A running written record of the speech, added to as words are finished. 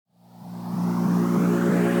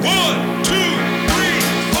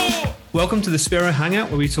Welcome to the Spiro Hangout,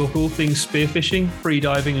 where we talk all things spearfishing,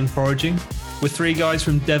 freediving and foraging. We're three guys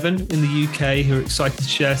from Devon in the UK who are excited to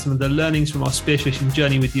share some of the learnings from our spearfishing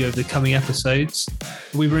journey with you over the coming episodes.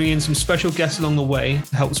 We bring in some special guests along the way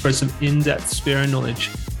to help spread some in-depth Spiro knowledge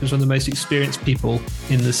from some of the most experienced people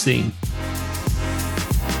in the scene.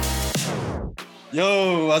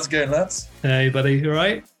 Yo, how's it going, lads? Hey, buddy, you all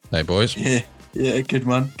right? Hey, boys. Yeah, good,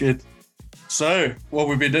 man, good. So, what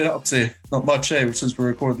we've been up to? Not much, since we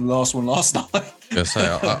recorded the last one last night.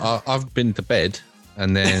 I've been to bed,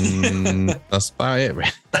 and then that's about it,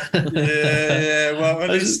 really. Yeah. Well,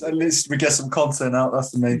 at least we get some content out.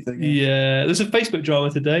 That's the main thing. Yeah, there's a Facebook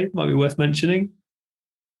drama today. Might be worth mentioning.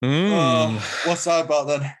 What's that about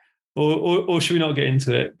then? Or should we not get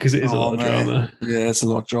into it? Because it is a lot of drama. Yeah, it's a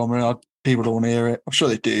lot of drama. People don't want to hear it. I'm sure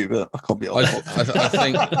they do, but I can't be honest. I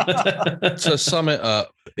think, to sum it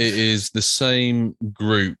up, it is the same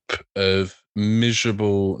group of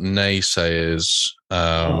miserable naysayers.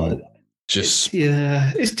 It's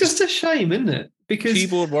just a shame, isn't it? Because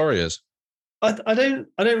keyboard warriors. I don't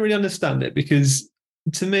really understand it, because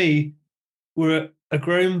to me, we're a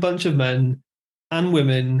grown bunch of men and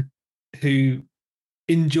women who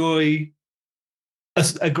enjoy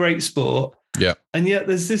a great sport. Yeah. And yet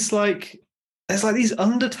there's these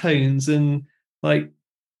undertones and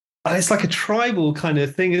it's like a tribal kind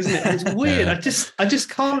of thing, isn't it? And it's weird. Yeah. I just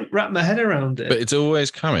can't wrap my head around it. But it's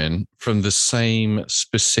always coming from the same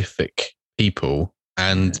specific people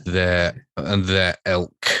and their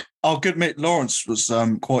ilk. Our good mate Lawrence was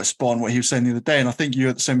quite spot on what he was saying the other day, and I think you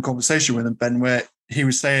had the same conversation with him, Ben, where he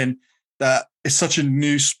was saying that it's such a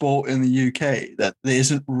new sport in the UK that there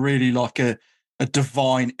isn't really like a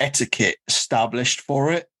divine etiquette established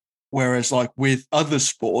for it, whereas like with other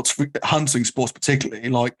sports, hunting sports particularly,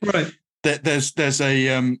 right, there's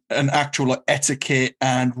an actual like etiquette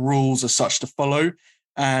and rules as such to follow,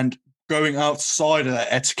 and going outside of that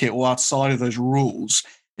etiquette or outside of those rules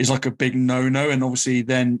is like a big no-no, and obviously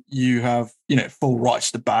then you have full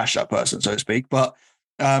rights to bash that person, so to speak. But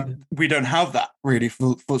we don't have that really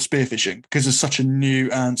for spearfishing because it's such a new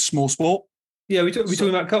and small sport. Yeah, we talking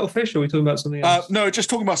about cuttlefish, or are we talking about something else? No, just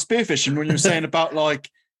talking about spearfishing. When you were saying about like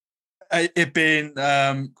it being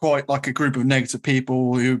quite like a group of negative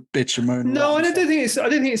people who bitch and moan. No, I don't think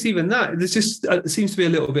it's even that. There's just it seems to be a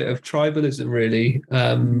little bit of tribalism, really,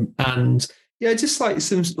 and just like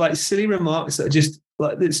some like silly remarks that are just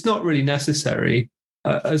like it's not really necessary.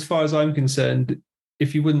 As far as I'm concerned,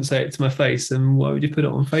 if you wouldn't say it to my face, then why would you put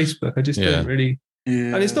it on Facebook? I just don't really.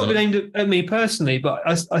 Yeah. And it's not been aimed at me personally, but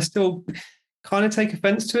I still kind of take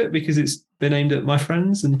offense to it because it's been aimed at my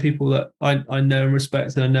friends and people that I know and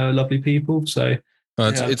respect and I know are lovely people. So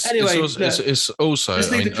it's also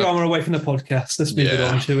let's leave the drama away from the podcast. Let's move it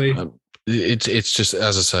on, shall we? It's just,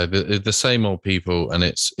 as I say, the same old people, and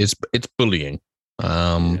it's bullying,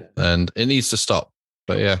 and it needs to stop.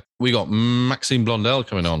 But yeah, we got Maxime Blondel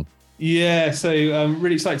coming on. Yeah, so I'm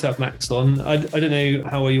really excited to have Max on. I don't know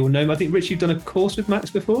how well you all know him. I think, Rich, you've done a course with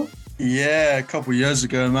Max before? Yeah, a couple of years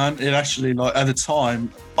ago, man. It actually, like, at the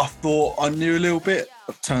time, I thought I knew a little bit.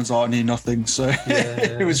 Turns out I knew nothing, so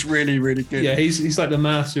it was really, really good. Yeah, he's like the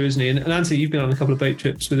master, isn't he? And Anthony, you've been on a couple of boat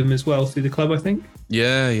trips with him as well through the club, I think?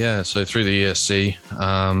 Yeah. So through the ESC. So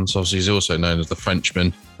obviously he's also known as the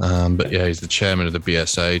Frenchman. But yeah, he's the chairman of the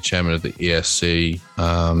BSA, chairman of the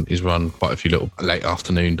ESC. He's run quite a few little late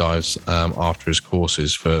afternoon dives after his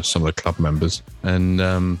courses for some of the club members. And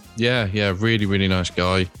really, really nice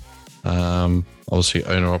guy. Obviously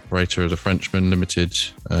owner operator of the Frenchman Limited,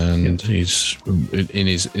 and he's in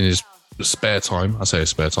his spare time. I say his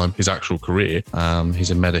spare time, his actual career.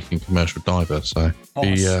 He's a medic and commercial diver. So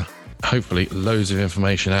hopefully loads of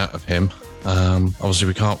information out of him. Obviously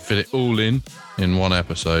we can't fit it all in one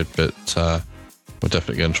episode, but we're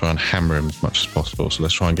definitely going to try and hammer him as much as possible. So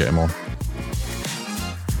let's try and get him on.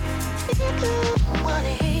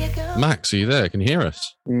 Max, are you there? Can you hear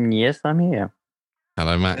us? Yes, I'm here.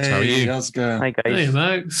 Hello, Max. How are you? How's it going? Hi, guys. Hey,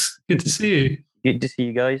 Max. Good to see you. Good to see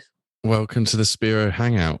you guys. Welcome to the Spiro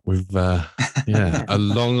Hangout. We've a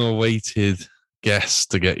long-awaited guest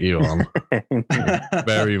to get you on.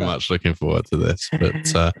 Very much looking forward to this.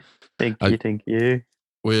 But thank you.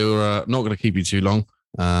 We're not going to keep you too long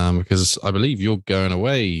because I believe you're going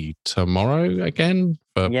away tomorrow again.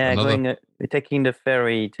 We're taking the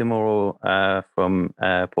ferry tomorrow from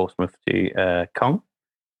Portsmouth to Caen.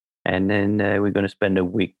 And then we're going to spend a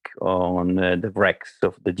week on the wrecks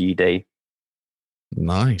of the D-Day.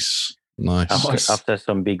 Nice. After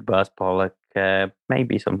some big bass pollock,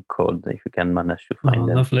 maybe some cod if you can manage to find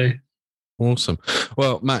them. Lovely. Awesome.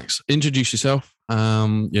 Well, Max, introduce yourself.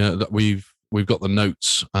 That we've we've got the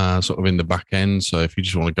notes sort of in the back end. So if you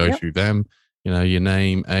just want to go through them, your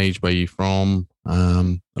name, age, where you're from,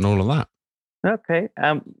 and all of that. Okay.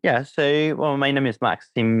 So, my name is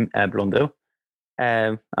Maxime Blondel.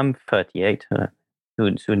 I'm 38,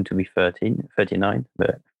 soon to be 39.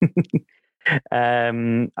 But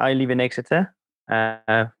I live in Exeter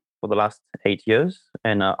for the last 8 years,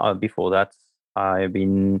 and before that, I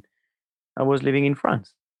was living in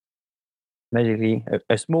France. Basically,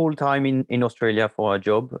 a small time in Australia for a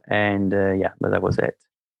job, and but that was it.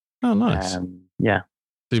 Oh, nice. Yeah.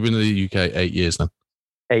 So you've been in the UK 8 years now.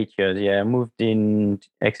 8 years, yeah. I moved in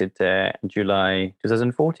Exeter in July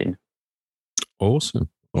 2014. Awesome.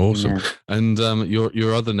 Yeah. And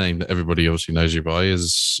your other name that everybody obviously knows you by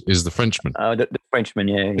is the Frenchman. The Frenchman,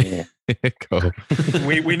 yeah. Cool.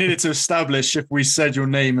 we needed to establish if we said your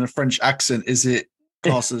name in a French accent, is it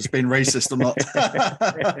classed as being racist or not?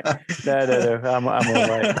 No. I'm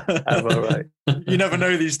all right. You never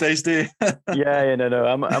know these days, do you? No.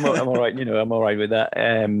 I'm all right. I'm all right with that.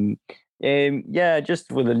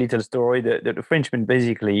 Just with a little story. The Frenchman,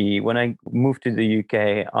 basically, when I moved to the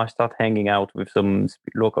UK, I started hanging out with some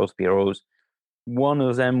local spearos. One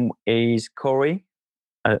of them is Corey.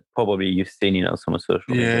 Probably you've seen it on some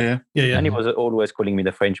social media. Yeah. And he was always calling me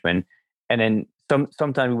the Frenchman. And then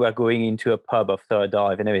sometimes we were going into a pub after a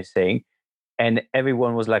dive and everything, and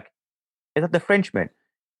everyone was like, "Is that the Frenchman?"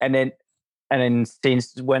 And then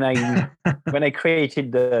since when I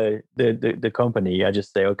created the company, I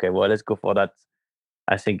just say, okay, well, let's go for that.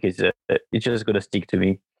 I think it's just gonna stick to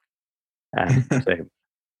me. So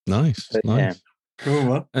nice. Yeah. Cool,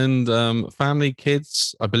 man. And family,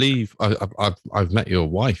 kids. I believe I've met your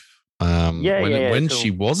wife. When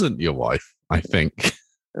she wasn't your wife, I think.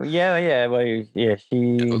 Yeah. Well, yeah.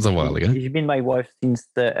 It was a while ago. She's been my wife since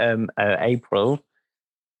April.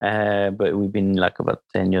 But we've been like about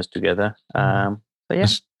 10 years together. So yeah,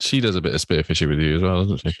 she does a bit of spearfishing with you as well,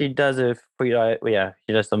 doesn't she? She does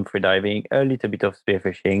she does some free diving, a little bit of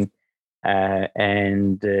spearfishing, but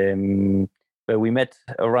we met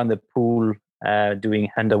around the pool doing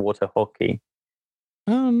underwater hockey.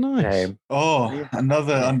 Oh, nice!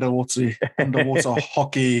 Another underwater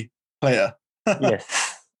hockey player.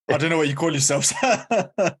 Yes. I don't know what you call yourselves.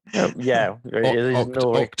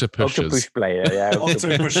 Octopushers. Octopus player, yeah.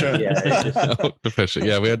 Octopusher. Octopusher.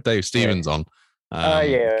 Yeah, we had Dave Stevens on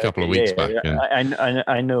a couple of weeks back. And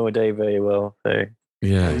I know Dave very well. So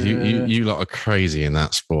yeah, you lot are crazy in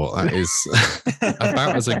that sport. That is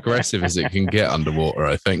about as aggressive as it can get underwater,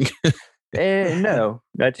 I think. No,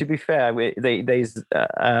 to be fair, there's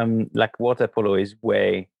like water polo is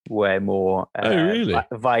way more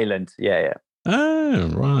violent. Yeah. Oh,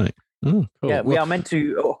 right. Oh, cool. Yeah, we are meant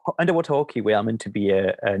to underwater hockey. We are meant to be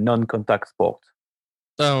a non-contact sport.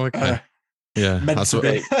 Oh, okay. Yeah, meant to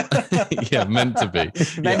be. Yeah, meant to be.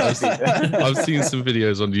 I've seen some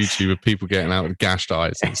videos on YouTube of people getting out with gashed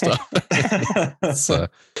eyes and stuff.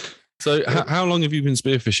 So how long have you been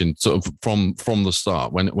spearfishing? Sort of from the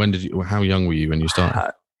start. When did you? How young were you when you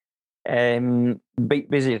started?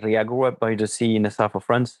 Basically, I grew up by the sea in the south of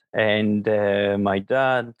France, and my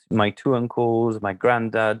dad, my two uncles, my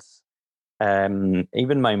granddads,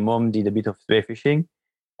 even my mom did a bit of spearfishing,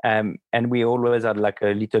 and we always had like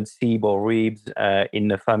a little sea or ribs in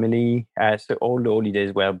the family. So all the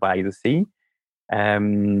holidays were by the sea,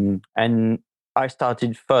 and I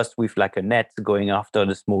started first with like a net going after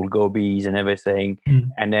the small gobies and everything,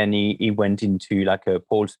 and then he went into like a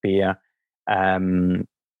pole spear.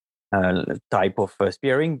 Type of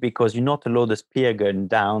spearing, because you're not allowed a spear gun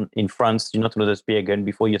down in France. You're not allowed a spear gun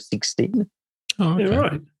before you're 16. Oh, okay.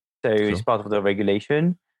 Right. So it's part of the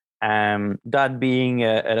regulation. That being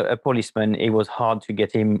a policeman, it was hard to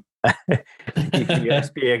get him to give me a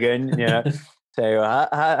spear gun. So I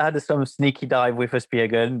had some sneaky dive with a spear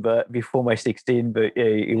gun, but before my 16. But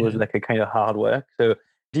it was like a kind of hard work. So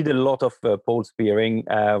did a lot of pole spearing,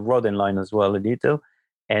 rod and line as well, a little.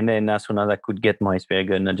 And then as soon as I could get my spear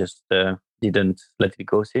gun, I just didn't let it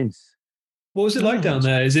go since. What was it like down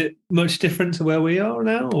there? Is it much different to where we are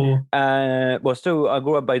now? Or? So I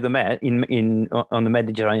grew up by the on the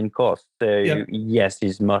Mediterranean coast. So yes,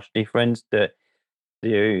 it's much different. The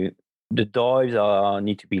dives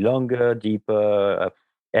need to be longer, deeper,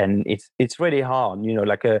 and it's really hard.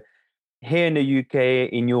 Like here in the UK,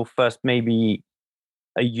 in your first maybe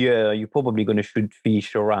a year, you're probably going to shoot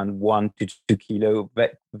fish around 1 to 2 kilo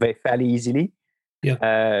very fairly easily.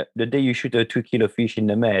 Yeah. The day you shoot a 2 kilo fish in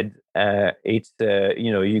the Med, it's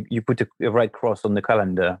you put a red cross on the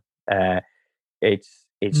calendar. It's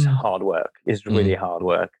hard work. It's really hard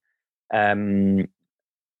work. One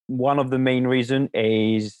of the main reasons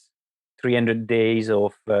is 300 days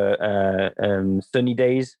of sunny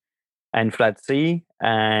days and flat sea,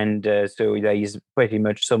 and so there is pretty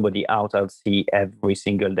much somebody out at sea every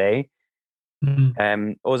single day.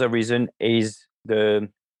 Other reason is the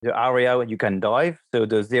area where you can dive. So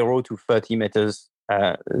the 0 to 30 meters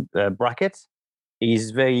bracket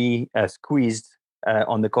is very squeezed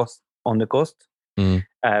on the coast.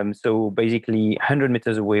 So basically, 100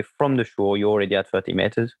 meters away from the shore, you're already at 30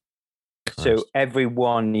 meters. Christ. So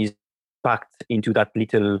everyone is packed into that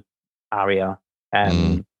little area,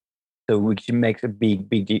 so which makes a big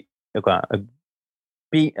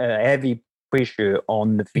heavy pressure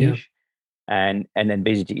on the fish, and then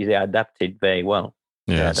basically they adapted very well.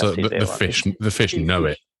 Yeah, so the fish know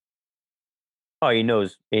it. Oh, he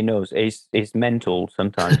knows. It's mental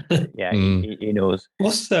sometimes, but yeah, he knows.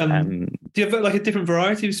 What's do you have like a different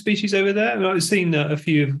variety of species over there? I mean, I've seen a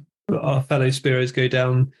few of our fellow spearos go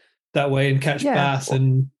down that way and catch bass,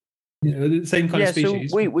 and the same kind of species.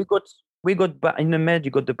 So we got in the Med.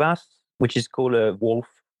 You got the bass, which is called a wolf,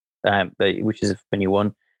 which is a funny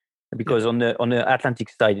one, because on the Atlantic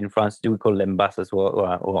side in France, we call them bass as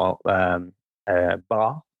well, or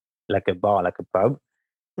bar, like a pub.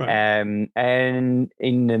 Right. And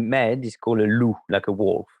in the Med, it's called a loup, like a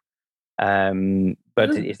wolf.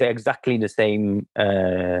 But it's exactly the same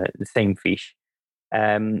fish.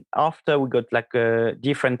 After we got like a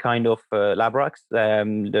different kind of labrax,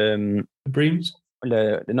 the breams.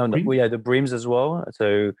 The breams as well.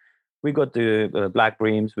 So we got the black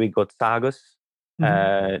breams, we got sargus,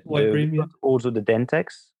 white bream, got also the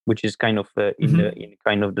dentex, which is kind of in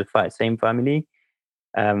kind of the same family.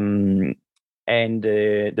 And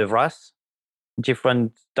the wrasse,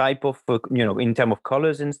 different type of in terms of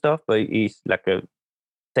colors and stuff, but it's like a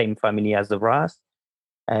same family as the wrasse.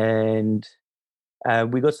 And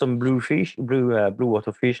we got some blue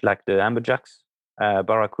water fish like the amberjacks,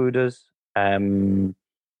 barracudas, and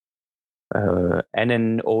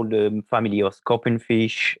then all the family of scorpion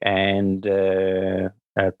fish and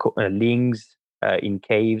lings in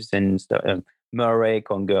caves and stuff. Murray,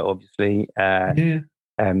 conger, obviously.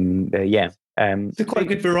 It's quite a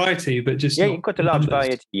good variety, but just you've got a large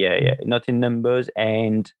variety. Yeah, not in numbers,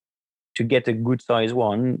 and to get a good size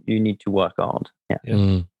one, you need to work hard.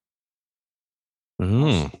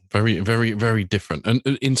 Very, very, very different. And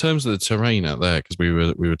in terms of the terrain out there, because we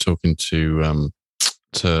were talking to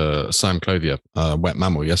Sam Clothier, Wet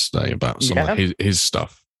Mammal, yesterday about some of his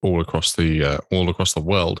stuff all across the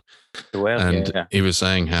world. He was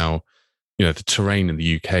saying how the terrain in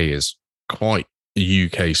the UK is quite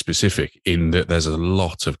UK specific in that there's a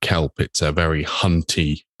lot of kelp. It's a very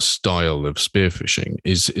hunty style of spearfishing.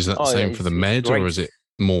 Is that the same for the Med, or is it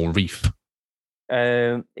more reef?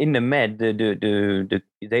 In the Med,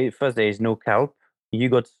 first there is no kelp. You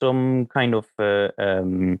got some kind of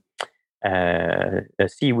a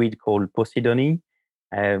seaweed called Posidony,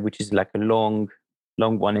 which is like a long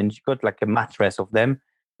one, and you got like a mattress of them.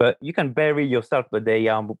 But you can bury yourself, but they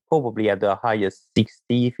are probably at the highest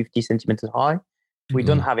 50 centimeters high. We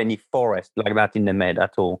don't have any forest like that in the Med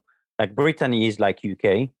at all. Like Brittany is like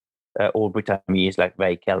UK, all Brittany is like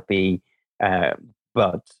very kelpy,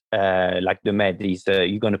 but like the Med is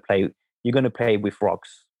you're gonna play with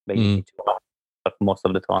rocks basically most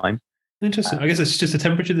of the time. Interesting. I guess it's just the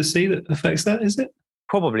temperature of the sea that affects that, is it?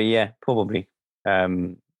 Probably, yeah, probably. I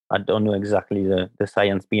don't know exactly the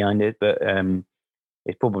science behind it, but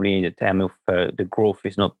it's probably the time of the growth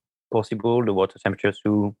is not possible. The water temperature is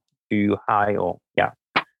too high, or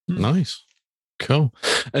Nice, cool.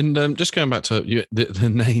 And just going back to the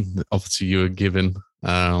name that obviously you were given,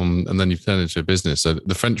 and then you've turned it into a business. So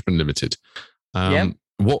the Frenchman Limited.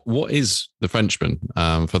 What is the Frenchman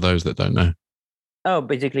for those that don't know? Oh,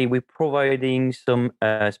 basically we're providing some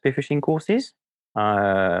spearfishing courses,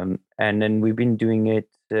 and then we've been doing it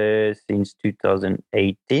since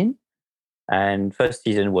 2018. And first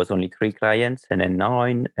season was only 3 clients, and then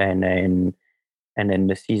 9, and then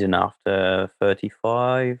the season after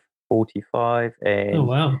 35, 45, and oh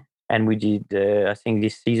wow! And we did I think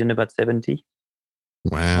this season about 70.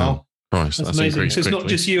 Wow. Christ, that's amazing. So it's not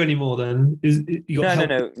just you anymore then?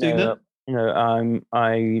 No.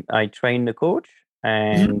 I train the coach,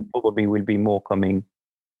 and probably will be more coming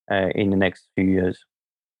in the next few years.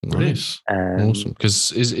 Nice. Awesome.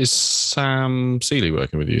 Because is Sam Seeley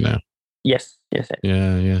working with you now? Yes. Yeah.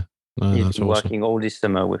 No, He's that's been awesome. working all this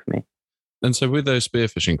summer with me. And so with those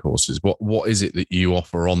spearfishing courses, what is it that you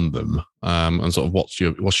offer on them? And sort of what's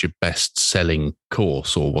your best selling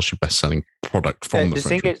course, or what's your best selling product from the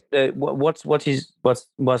Frenchman? Thing is, what's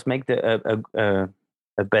make a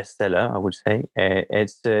bestseller, I would say,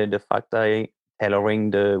 it's the fact that we're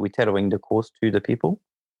tailoring the course to the people.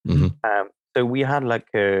 So we had like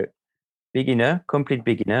a beginner, complete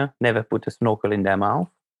beginner, never put a snorkel in their mouth.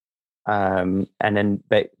 And then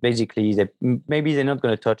basically, maybe they're not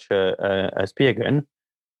going to touch a spear gun,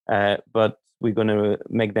 but we're going to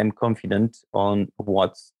make them confident on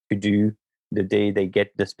what to do the day they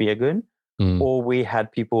get the spear gun. Or we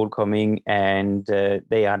had people coming and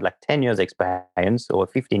they had like 10 years experience or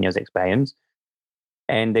 15 years experience,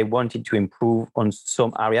 and they wanted to improve on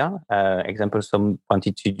some area. Example, some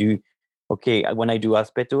wanted to do, okay, when I do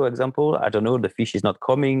aspeto, example, I don't know, the fish is not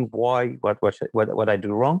coming. Why? What I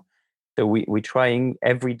do wrong? So we're trying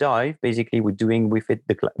every dive. Basically, we're doing with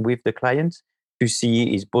the client to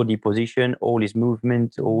see his body position, all his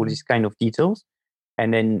movement, all these kind of details,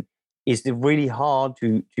 and then it's really hard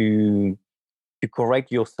to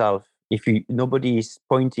correct yourself if nobody is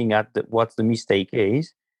pointing at what the mistake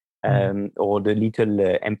is, or the little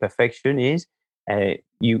imperfection is.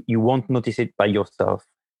 You won't notice it by yourself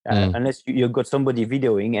unless you've got somebody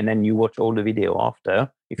videoing, and then you watch all the video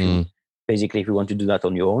after. If you want to do that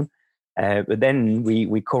on your own. But then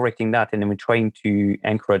we're correcting that, and then we're trying to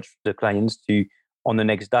encourage the clients to, on the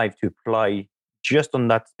next dive, to apply just on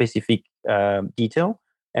that specific detail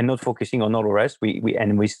and not focusing on all the rest.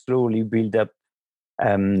 We slowly build up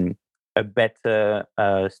a better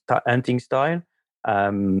hunting style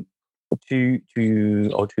to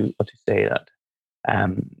say that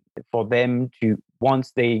for them to,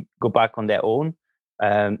 once they go back on their own,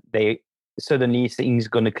 they suddenly things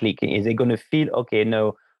gonna click. Is they gonna feel, okay,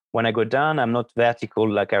 no, when I go down, I'm not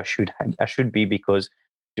vertical like I should be, because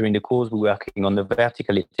during the course we're working on the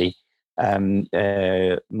verticality.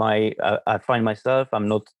 I find myself, I'm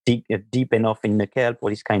not deep enough in the kelp or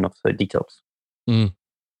these kind of details.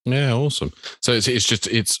 Yeah, awesome. So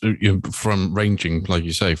it's from ranging, like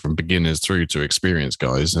you say, from beginners through to experienced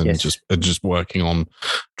guys, and just working on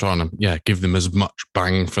trying to give them as much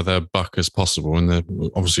bang for their buck as possible in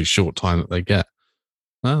the obviously short time that they get.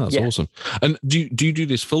 Oh, that's awesome. And do you do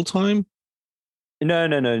this full time? No.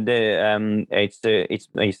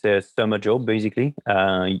 It's a summer job basically.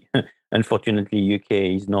 Unfortunately, UK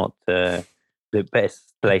is not the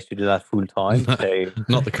best place to do that full time. So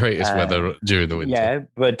not the greatest weather during the winter. Yeah,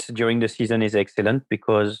 but during the season is excellent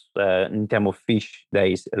because in terms of fish, there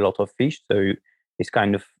is a lot of fish. So it's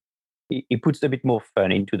kind of it puts a bit more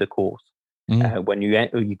fun into the course. When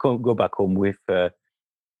you can't go back home with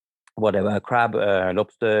whatever, a crab,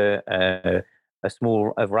 lobster, a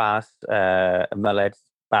small wrasse, mullet,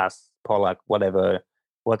 bass, pollock, whatever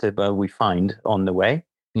we find on the way.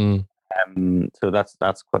 So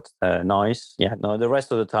that's quite nice. Yeah. No, the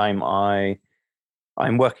rest of the time I'm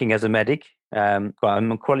working as a medic. I'm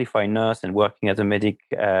a qualified nurse and working as a medic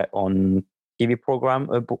on TV program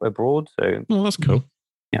abroad. So that's cool.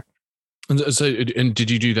 Yeah. And so, did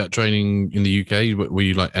you do that training in the UK? Were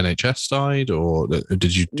you like NHS side, or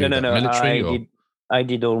did you do that military? I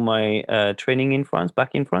did all my training in France,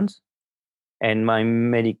 back in France, and my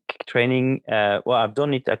medic training. I've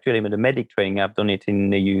done it actually, but the medic training I've done it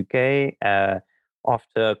in the UK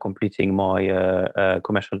after completing my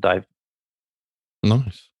commercial dive.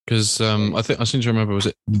 Nice. Because I seem to remember, was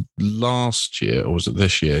it last year or was it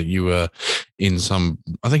this year? You were in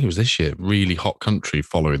I think it was this year, really hot country,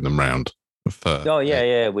 following them round. We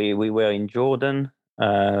were in Jordan.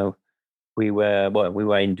 We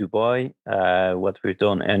were in Dubai. What we've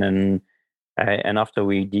done, and then after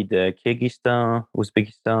we did Kyrgyzstan,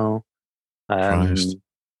 Uzbekistan.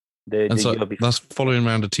 That's following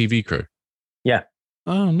around a TV crew. Yeah.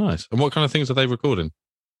 Oh, nice. And what kind of things are they recording?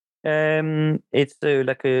 It's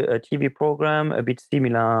like a TV program, a bit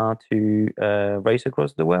similar to Race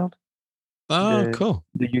Across the World. Oh, cool.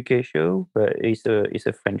 The UK show, but it's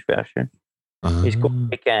a French version. It's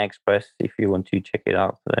called Pekin Express if you want to check it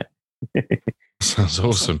out. Sounds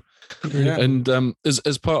awesome. Yeah. And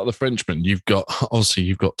as part of the Frenchman, you've got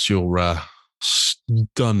your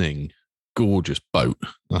stunning, gorgeous boat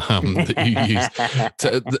that you use.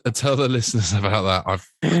 Tell the listeners about that. I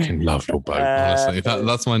fucking love your boat. Honestly,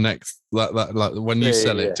 that's my next. Like when you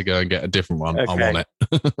sell it to go and get a different one, okay. I want it.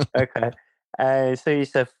 Okay. So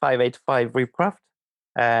it's a 585 Recraft.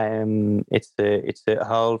 It's a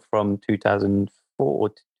hull from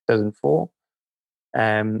 2004.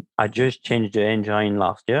 I just changed the engine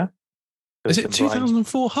last year. So is it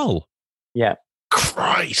 2004 hull? Yeah.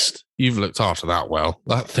 Christ, you've looked after that well.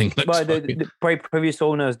 That thing looks. But the previous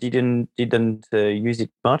owners didn't use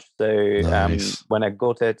it much. So nice. When I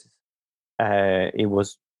got it, it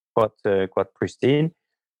was quite pristine.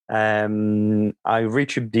 I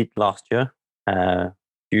retubed it last year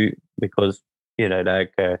because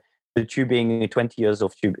the tubing, 20 years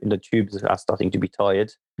of tube, the tubes are starting to be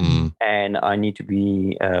tired. and I need to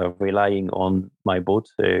be relying on my boat,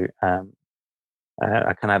 so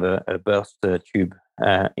I can have a burst tube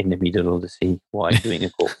in the middle of the sea while doing a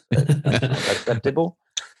course. So that's not acceptable.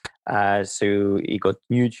 So he got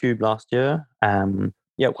new tube last year.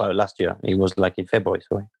 Last year it was like in February.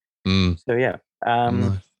 Sorry. So yeah.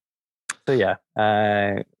 Nice. So yeah.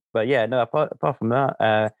 But yeah, no. Apart from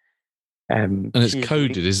that, and it's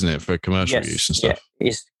coded, isn't it, for commercial use and stuff?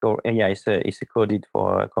 Yeah, it's coded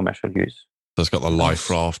for commercial use. So it's got the life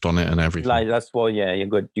raft on it and everything. Like that's why, you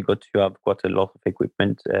got to have quite a lot of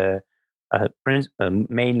equipment.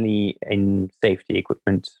 Mainly in safety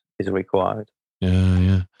equipment is required.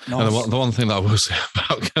 Yeah. Nice. And the one thing that I will say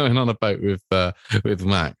about going on a boat with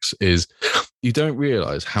Max is you don't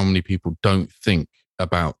realise how many people don't think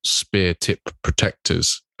about spear tip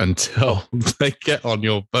protectors until they get on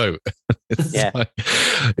your boat.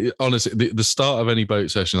 Honestly, the start of any boat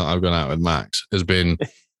session that I've gone out with Max has been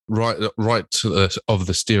right to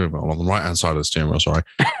the steering wheel, on the right hand side of the steering wheel. Sorry,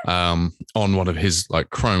 on one of his like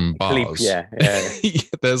chrome bars. Yeah.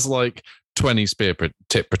 There's like 20 spear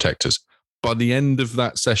tip protectors. By the end of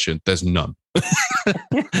that session, there's none,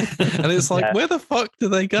 and it's like, where the fuck do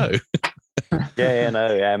they go?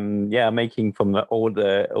 I'm making from the old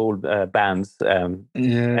bands, and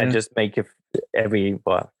just make I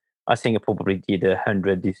think I probably did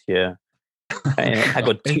 100 this year. I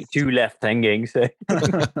got two left hanging. So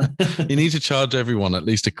you need to charge everyone at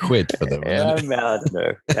least £1 for them. I don't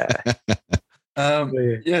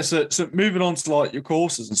know. So moving on to like your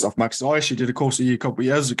courses and stuff, Max. I actually did a course with you a couple of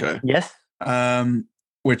years ago. Yes.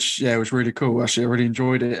 Which was really cool. Actually, I really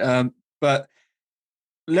enjoyed it. But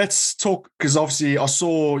let's talk, because obviously I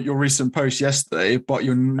saw your recent post yesterday about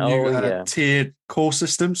your new tiered course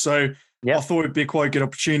system. So I thought it'd be quite a good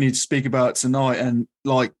opportunity to speak about it tonight, and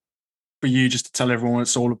like for you just to tell everyone what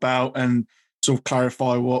it's all about and sort of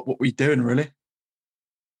clarify what we're doing, really.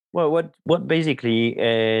 Well, what basically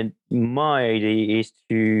my idea is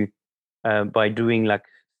to by doing like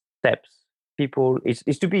steps, people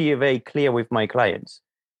is to be very clear with my clients,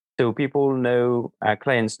 so people know,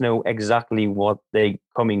 clients know exactly what they're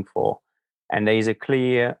coming for, and there is a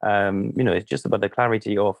clear it's just about the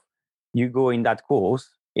clarity of, you go in that course,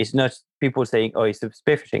 it's not people saying, oh, it's a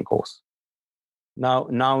spearfishing course.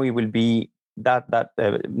 Now it will be that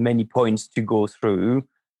many points to go through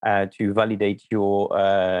to validate your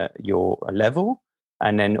level,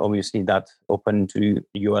 and then obviously that open to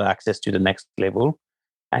your access to the next level,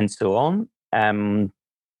 and so on. I don't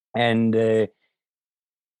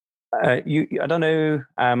know.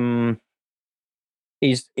 I'm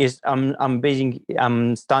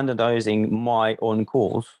standardizing my own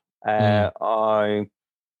course.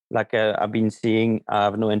 I've been seeing, I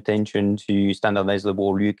have no intention to standardize the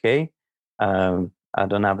whole UK. I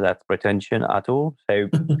don't have that pretension at all. So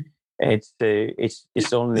it's only.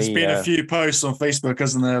 There's been a few posts on Facebook,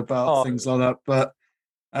 hasn't there, about things like that? But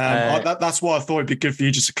that's why I thought it'd be good for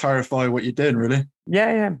you just to clarify what you're doing, really.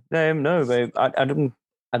 Yeah. No, but I don't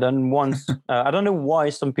want. I don't know why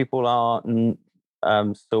some people are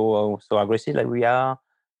so aggressive. Like, we are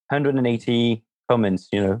 180 comments,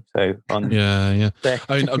 So on. Yeah.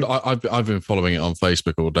 I mean, I've been following it on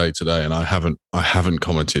Facebook all day today, and I haven't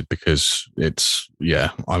commented because it's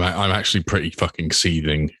I'm actually pretty fucking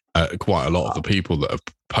seething at quite a lot of the people that have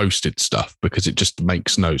posted stuff, because it just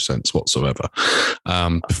makes no sense whatsoever.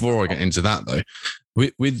 Before I get into that though,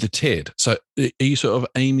 with the tiered, so are you sort of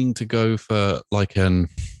aiming to go for like I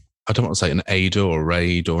don't want to say an AIDA or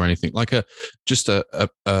RAID or anything, like a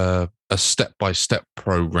step-by-step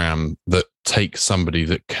program that takes somebody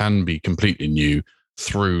that can be completely new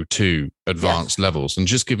through to advanced levels, and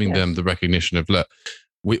just giving them the recognition of, look,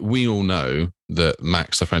 we all know that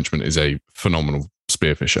Max the Frenchman is a phenomenal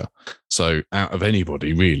spearfisher. So out of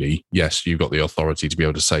anybody, really, yes, you've got the authority to be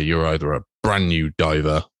able to say you're either a brand new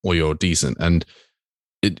diver or you're decent. And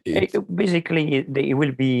it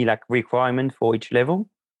will be like requirement for each level.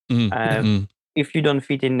 If you don't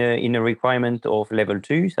fit in a requirement of level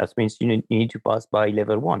 2, that means you need to pass by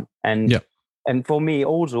level 1. And for me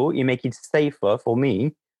also, it makes it safer for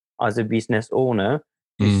me as a business owner,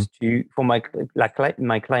 is for my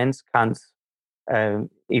clients can't,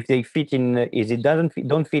 if they fit in,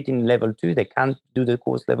 don't fit in level 2, they can't do the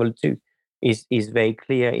course level 2. Is very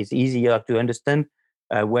clear. It's easier to understand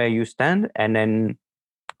where you stand, and then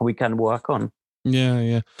we can work on.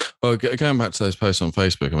 Yeah. Well, going back to those posts on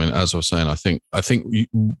Facebook, I mean, as I was saying, I think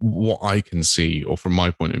what I can see, or from my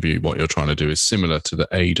point of view, what you're trying to do is similar to the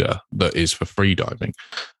AIDA that is for free diving.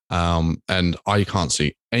 And I can't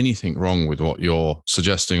see anything wrong with what you're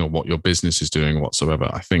suggesting or what your business is doing whatsoever.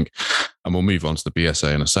 I think, and we'll move on to the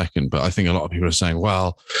BSA in a second, but I think a lot of people are saying,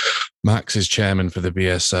 well, Max is chairman for the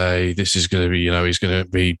BSA. This is going to be, he's going to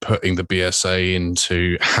be putting the BSA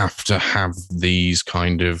into have to have these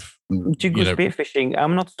kind of. To go spearfishing,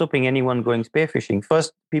 I'm not stopping anyone going spearfishing.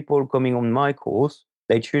 First, people coming on my course,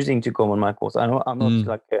 they're choosing to come on my course. I'm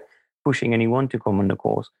not pushing anyone to come on the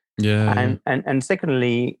course. Yeah. And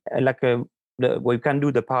secondly, we can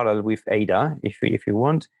do the parallel with ADA if you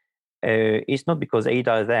want. It's not because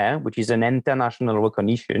ADA is there, which is an international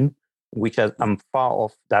recognition, which I'm far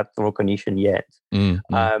off that recognition yet.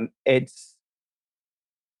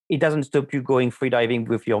 It doesn't stop you going freediving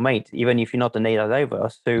with your mate, even if you're not an ADA diver.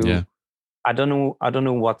 So I don't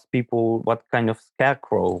know what kind of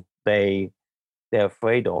scarecrow they're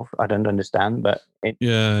afraid of. I don't understand, but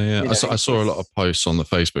I saw a lot of posts on the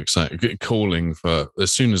Facebook saying, calling for,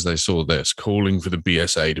 as soon as they saw this, calling for the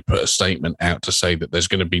BSA to put a statement out to say that there's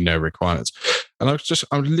going to be no requirements. And I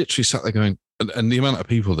literally sat there going, and the amount of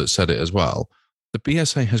people that said it as well, the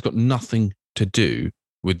BSA has got nothing to do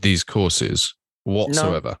with these courses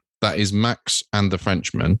whatsoever. No. That is Max and the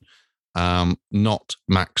Frenchman, not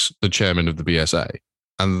Max, the chairman of the BSA.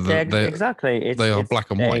 And exactly. They are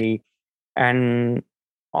black and white. And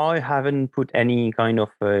I haven't put any kind of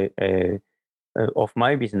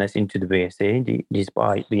my business into the BSA,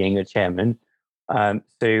 despite being a chairman.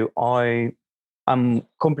 So I'm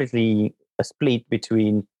completely split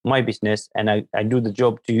between my business and I do the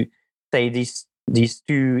job to say these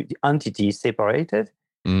two entities separated.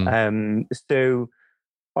 So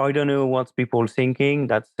I don't know what people are thinking.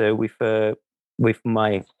 That's with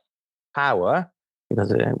my power,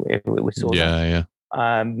 because we saw that.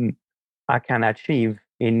 I can achieve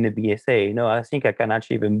in the BSA. No, I think I can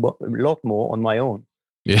achieve a lot more on my own.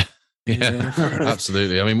 Yeah,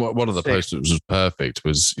 absolutely. I mean, one of the posts that was perfect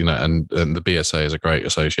was, and the BSA is a great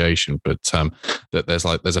association, but that there's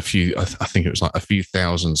a few, I think it was like a few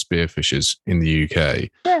thousand spearfishers in the UK,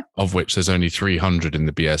 of which there's only 300 in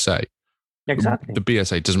the BSA. Exactly. The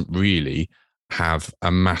BSA doesn't really have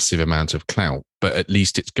a massive amount of clout, but at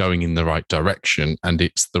least it's going in the right direction and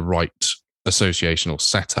it's the right associational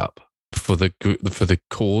setup for the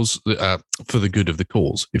cause, for the good of the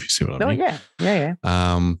cause, if you see what I mean.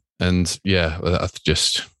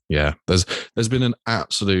 There's been an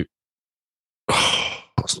absolute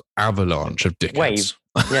avalanche of dickheads.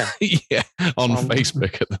 On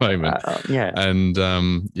Facebook at the moment. And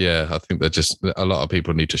I think that just a lot of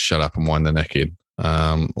people need to shut up and wind their neck in,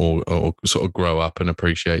 or sort of grow up and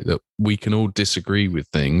appreciate that we can all disagree with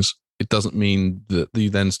things. It doesn't mean that you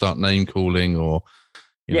then start name calling or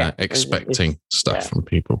expecting stuff from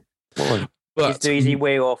people. But it's the easy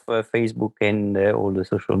way of Facebook and all the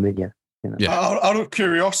social media. Out of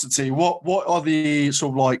curiosity, what are the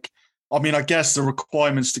sort of like? I mean, I guess the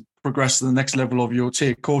requirements to progress to the next level of your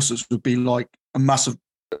tier courses would be like a massive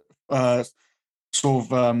part of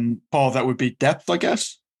that would be depth, I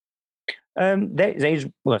guess. There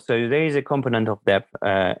is a component of depth,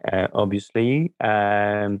 obviously,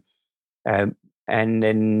 and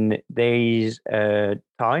then there is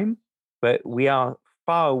time, but we are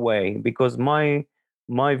far away because my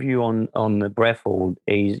view on the breath hold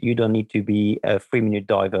is you don't need to be a 3-minute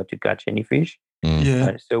diver to catch any fish.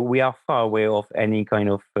 So we are far away of any kind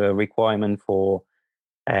of requirement for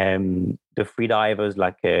the free divers,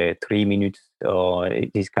 like 3 minutes or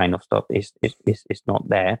this kind of stuff. It's not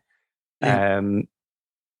there. And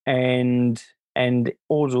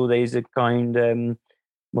also there is a kind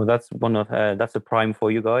that's one of that's a prime for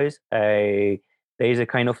you guys. There is a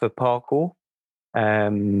kind of a parkour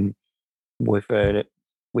with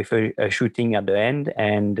a shooting at the end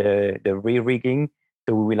and the re-rigging.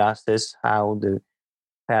 So we will ask us how the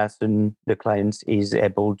client is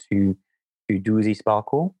able to do this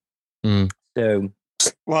parkour. So,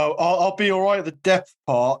 well, I'll be all right at the depth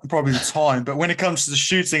part, probably the time, but when it comes to the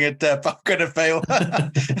shooting at depth, I'm going to fail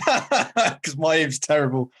because my aim's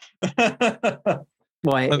terrible.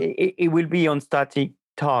 Well, it will be on static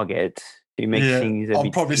target to make things. I'm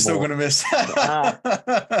probably still going to miss.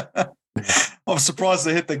 I'm surprised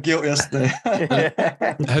I hit the gilt yesterday.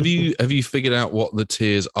 Have you figured out what the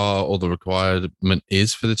tiers are or the requirement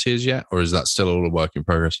is for the tiers yet, or is that still all a work in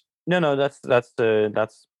progress? No, that's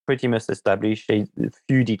pretty much established. A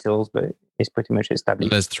few details, but it's pretty much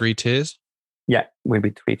established. There's 3 tiers. Yeah, will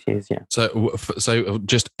be 3 tiers. Yeah. So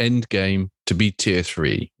just end game to be tier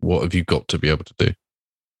 3. What have you got to be able to do?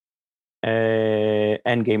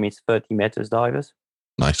 End game is 30 meters divers.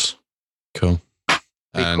 Nice, cool.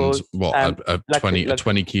 Because, and what a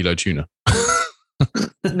 20 kilo tuna.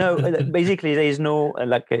 No, basically there is no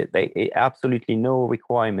absolutely no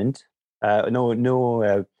requirement,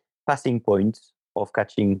 no passing points of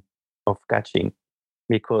catching,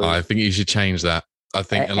 because I think you should change that. I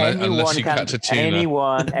think unless you catch a tuna,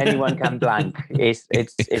 anyone can blank. It's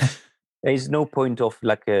there's no point of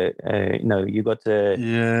you got to.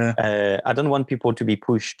 Yeah. I don't want people to be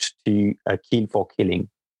pushed to kill for killing.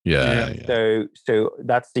 yeah. So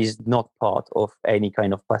that is not part of any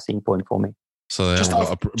kind of passing point for me. So they've Just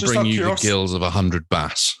got to just bring out of you the curiosity- gills of 100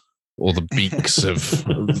 bass or the beaks of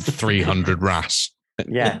 300 wrasse.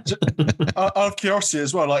 Yeah. Out of curiosity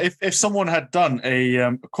as well, like if someone had done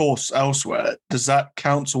a course elsewhere, does that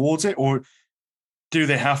count towards it, or do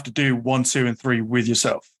they have to do 1, 2, and 3 with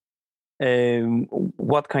yourself?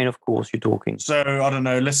 What kind of course you talking? So I don't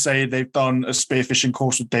know. Let's say they've done a spearfishing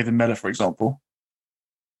course with David Miller, for example.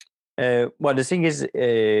 Well, the thing is,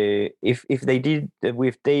 if they did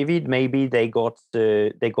with David, maybe they got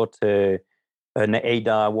an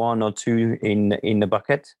ADA 1 or 2 in the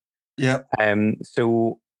bucket. Yeah.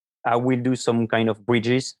 So I will do some kind of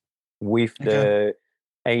bridges with the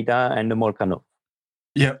ADA and the Molchanov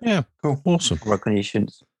Yeah. Cool. Awesome.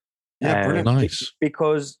 recognitions. Yeah. Brilliant. Nice.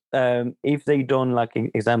 Because if they done like an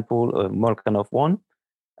example of Molchanov 1,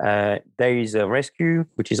 there is a rescue,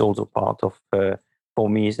 which is also part of for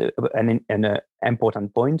me is an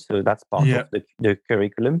important point. So that's part of the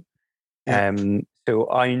curriculum. Yeah.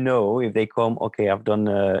 So I know if they come, okay, I've done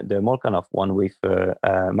the Molchanov 1 with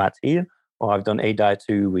Matt Hill, or I've done ADA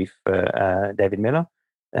 2 with David Miller.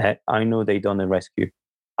 I know they done a rescue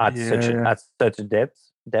at such a depth.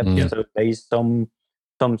 Mm. So there is some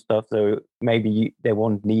stuff. So maybe they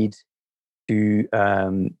won't need to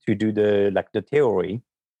do the theory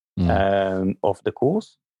of the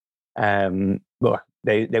course. But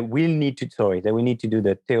they will need to do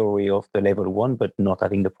the theory of the level 1, but not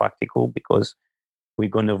having the practical, because we're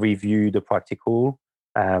going to review the practical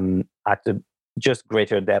at a just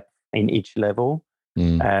greater depth in each level.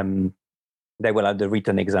 They will have the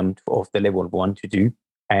written exam of the level 1 to do,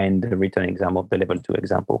 and the written exam of the level 2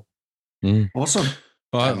 example. Awesome.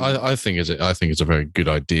 Well, I think it's a very good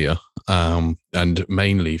idea, and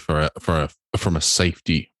mainly from a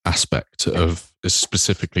safety aspect of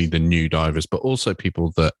specifically the new divers, but also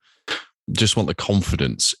people that just want the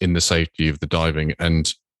confidence in the safety of the diving.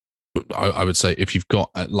 And I would say if you've got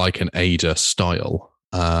like an ADA style,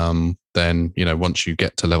 then once you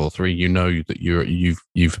get to level 3, you know that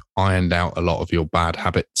you've ironed out a lot of your bad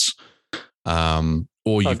habits,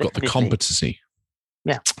 or you've got the competency.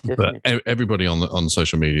 Yeah, definitely. But everybody on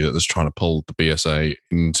social media that's trying to pull the BSA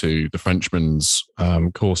into the Frenchman's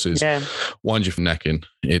courses, wind your neck in.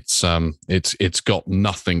 It's got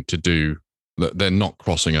nothing to do. They're not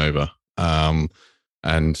crossing over, and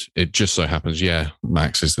it just so happens,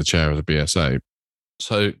 Max is the chair of the BSA.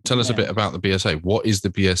 So tell us a bit about the BSA. What is the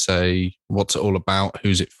BSA? What's it all about?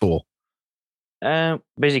 Who's it for?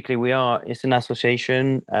 Basically, it's an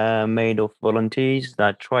association made of volunteers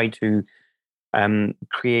that try to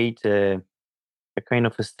create a kind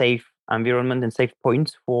of a safe environment and safe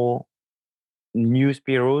points for new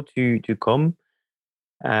Spiro to come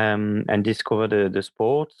and discover the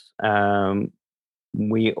sports.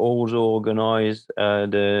 We also organize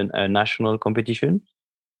the national competition,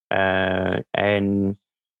 and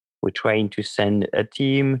we're trying to send a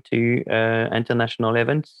team to international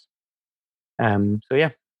events. So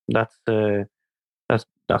yeah, that's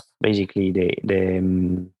basically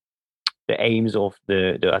the aims of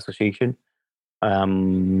the association.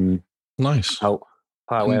 Nice.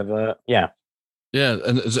 However, yeah,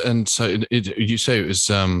 and so you say it was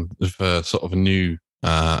for sort of a new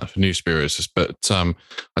for new spearfishers, but I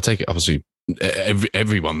take it obviously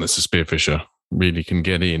everyone that's a spearfisher really can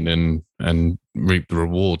get in and reap the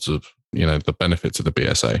rewards of the benefits of the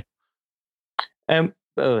BSA.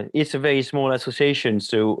 It's a very small association,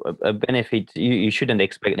 so a benefit you shouldn't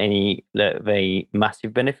expect any very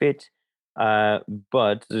massive benefit.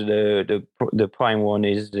 But the prime one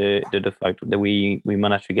is the fact that we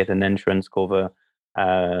managed to get an entrance cover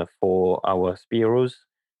for our Spiros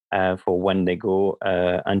for when they go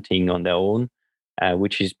hunting on their own,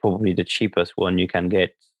 which is probably the cheapest one you can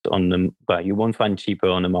get on them. But you won't find cheaper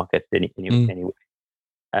on the market anyway.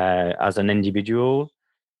 As an individual,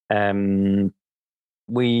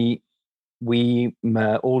 we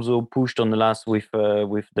also pushed on the last with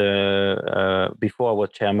the before our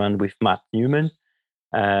chairman with Matt Newman.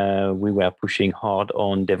 We were pushing hard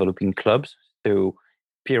on developing clubs, so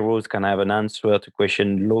Piros can have an answer to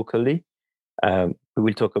question locally. We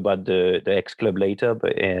will talk about the X club later,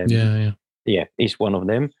 but it's one of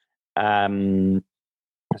them.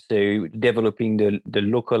 So developing the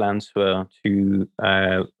local answer to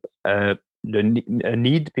a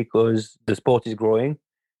need, because the sport is growing.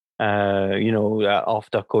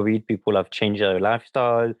 After COVID, people have changed their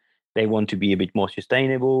lifestyle. They want to be a bit more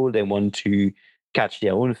sustainable. They want to catch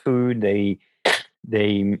their own food. They're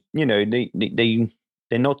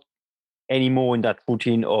not anymore in that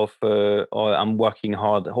routine of oh, I'm working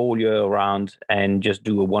hard the whole year around and just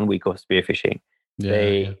do a 1 week of spearfishing.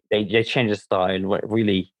 They change the style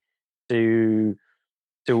really.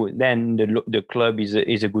 So then the club is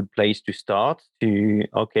a good place to start.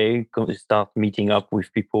 Start meeting up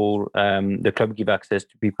with people. The club give access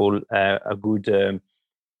to people a good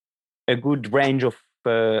range of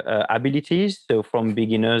abilities. So from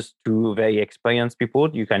beginners to very experienced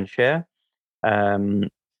people, you can share.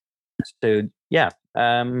 So yeah,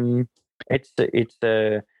 the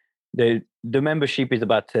membership is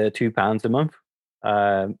about £2 a month.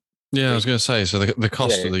 I was going to say, so the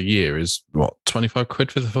cost of the year is what, 25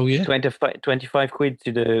 quid for the full year? 25 quid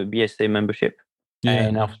to the BSA membership. Yeah.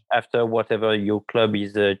 And after whatever your club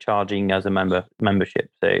is charging as a membership.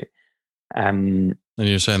 So, and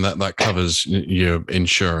you're saying that covers your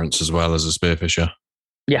insurance as well as a spearfisher?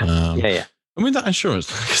 Yeah. Yeah. I mean, that insurance,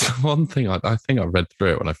 because one thing I think I read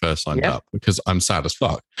through it when I first signed up, because I'm sad as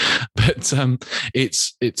fuck, but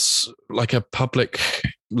it's like a public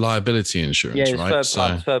liability insurance, right?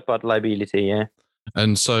 Third part liability, yeah.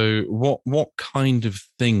 And so what kind of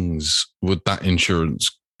things would that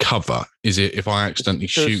insurance cover? Is it if I accidentally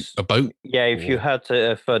shoot a boat? Yeah, if you hurt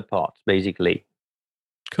a third part, basically.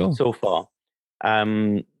 Cool. So far.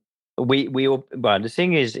 But the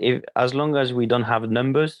thing is, as long as we don't have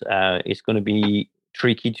numbers, it's going to be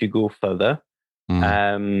tricky to go further.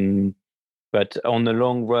 But on the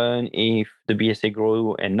long run, if the BSA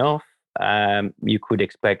grow enough, you could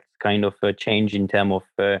expect kind of a change in terms of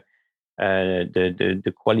the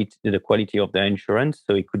quality of the insurance.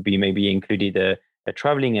 So it could be maybe included a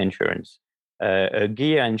traveling insurance, a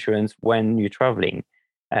gear insurance when you're traveling.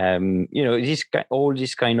 All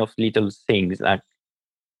these kind of little things like.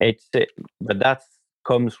 But that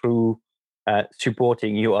comes through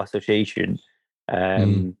supporting your association.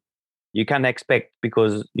 You can expect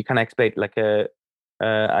like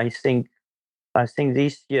I think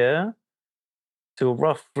this year. So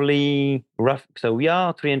so we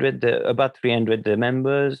are 300, about 300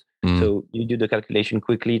 members. So you do the calculation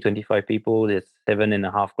quickly. 25 people, it's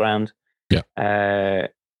 £7,500. Yeah. I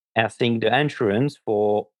think the insurance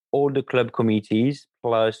for all the club committees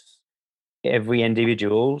plus every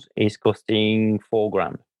individual is costing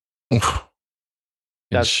 £4,000.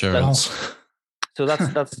 Insurance. So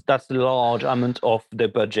that's a large amount of the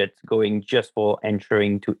budget going just for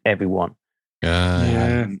insuring to everyone.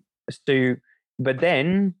 So, but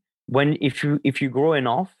then if you grow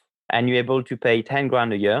enough and you're able to pay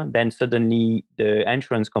 £10,000 a year, then suddenly the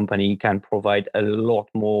insurance company can provide a lot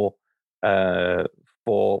more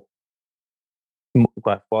for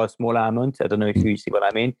a smaller amount. I don't know if you see what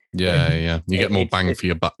I mean. Yeah. You get more bang for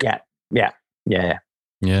your buck. Yeah.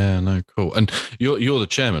 No, cool. And you're the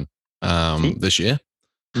chairman this year.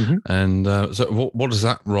 Mm-hmm. And so what does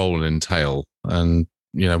that role entail? And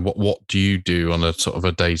what do you do on a sort of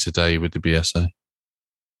a day-to-day with the BSA?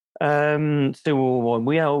 So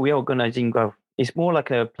we are organizing. It's more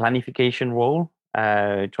like a planification role,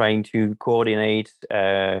 trying to coordinate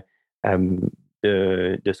the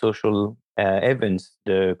social events,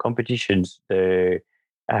 the competitions, and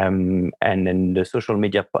then the social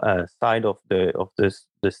media side of the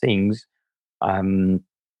things.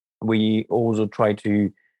 We also try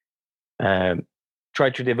to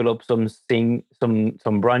develop some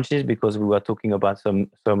branches, because we were talking about some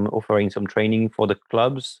offering some training for the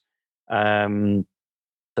clubs,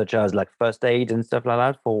 such as like first aid and stuff like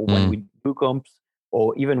that for when we do comps,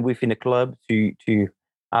 or even within a club to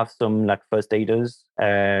have some like first aiders.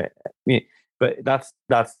 But that's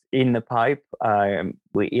in the pipe.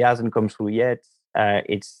 It hasn't come through yet.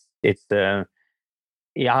 It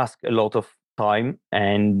asks a lot of time,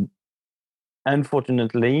 and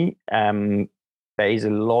unfortunately, there is a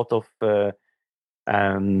lot of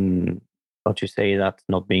how to say that,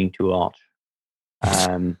 not being too harsh.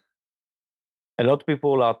 A lot of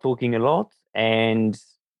people are talking a lot,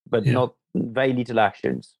 but not very little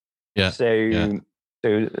actions. So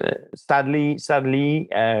sadly,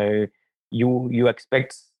 you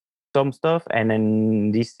expect some stuff, and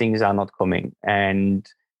then these things are not coming, and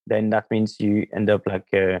then that means you end up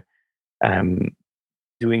like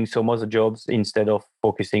doing some other jobs instead of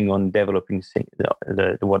focusing on developing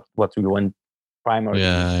what we want primarily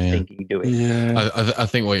thinking doing. I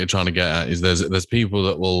think what you're trying to get at is there's people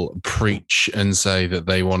that will preach and say that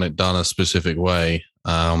they want it done a specific way,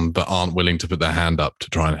 but aren't willing to put their hand up to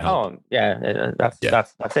try and help. Oh, yeah, that's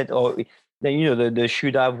it. Or the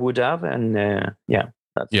should have, would have, and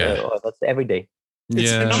that's every day.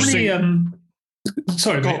 It's How interesting. many?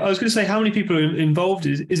 Sorry, mate, I was going to say, how many people are involved?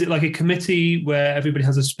 Is it like a committee where everybody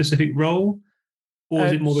has a specific role, or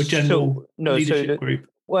is it more of a general leadership group?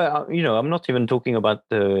 Well, I'm not even talking about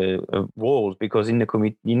the roles, because in the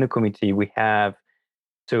committee we have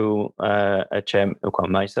a chairman,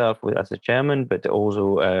 myself as a chairman, but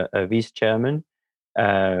also a vice chairman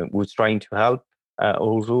who's trying to help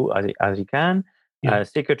also as he can.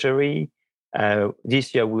 Secretary.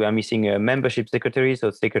 This year we are missing a membership secretary,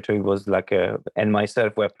 so secretary was and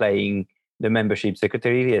myself were playing the membership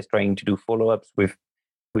secretary, as trying to do follow-ups with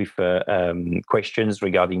questions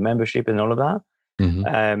regarding membership and all of that.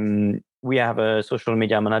 Mm-hmm. We have a social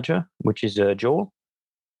media manager, which is Joel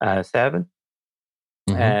Seven.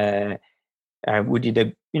 We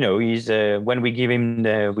did he's when we give him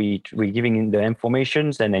we giving him the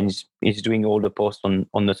informations, and then he's doing all the posts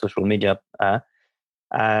on the social media.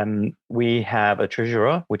 We have a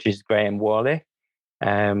treasurer, which is Graham Worley.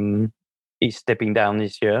 He's stepping down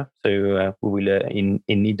this year, so we will in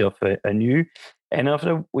need of a new. And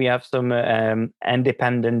after we have some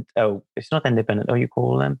independent. Oh, it's not independent. How you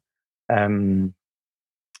call them?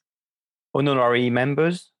 Honorary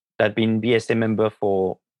members that have been BSA member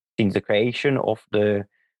since the creation of the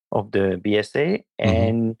BSA,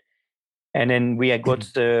 and then we have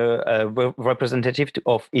got a representative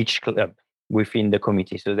of each club within the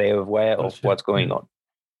committee, so they are aware of what's going on.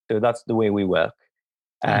 So that's the way we work.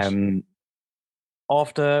 Nice.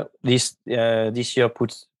 After this year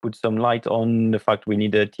puts some light on the fact we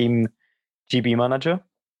need a team GB manager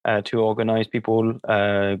to organize people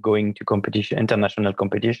going to competition, international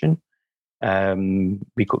competition.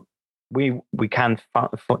 We can't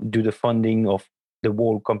do the funding of the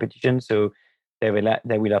world competition, so they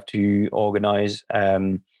will have to organize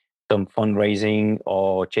some fundraising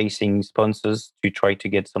or chasing sponsors to try to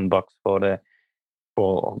get some bucks for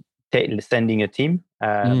sending a team.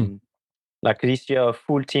 Like this year, a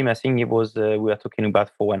full team, I think it was we are talking about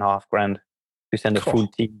 $4,500 to send a full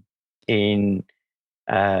team in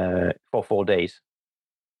for 4 days.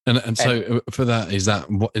 And so for that, is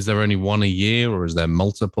there only one a year, or is there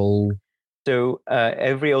multiple? So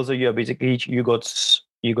every other year, basically, you got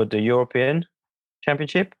the European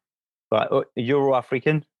Championship, but Euro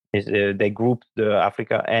African is they group the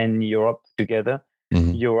Africa and Europe together.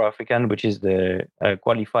 Euro African, which is the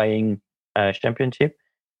qualifying championship,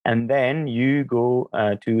 and then you go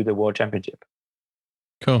to the World Championship.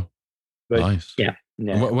 Cool, nice. Yeah.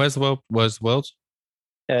 Where's the world? Where's the world?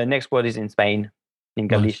 Next world is in Spain, in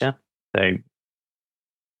Galicia. Nice.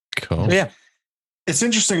 So cool. So, yeah. It's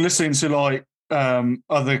interesting listening to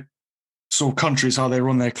other sort of countries, how they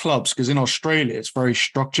run their clubs, because in Australia it's very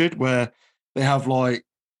structured, where they have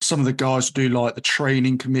some of the guys do the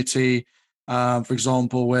training committee, for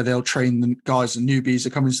example, where they'll train the guys and newbies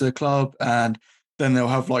that come into the club, and then they'll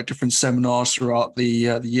have different seminars throughout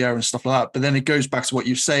the year and stuff like that. But then it goes back to what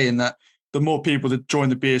you're saying, that the more people that join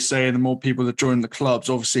the BSA and the more people that join the clubs,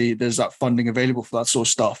 obviously there's that funding available for that sort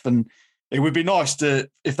of stuff. And it would be nice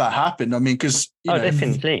if that happened. I mean, because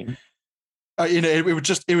definitely, it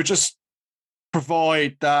would just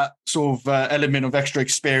provide that sort of element of extra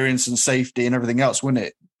experience and safety and everything else, wouldn't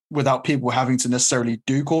it? Without people having to necessarily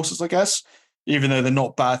do courses, I guess, even though they're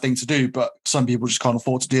not a bad thing to do, but some people just can't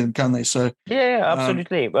afford to do them, can they? So yeah,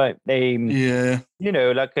 absolutely. Right. With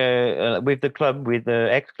the club, with the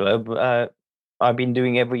X club, I've been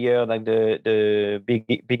doing every year the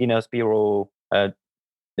beginners bureau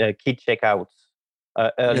the key checkouts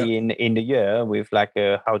early in the year with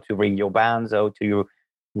how to rig your bands, how to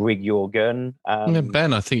rig your gun.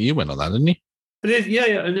 Ben, I think you went on that, didn't you? And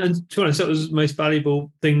to be honest, that was the most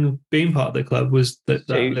valuable thing being part of the club, was that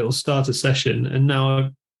little starter session. And now I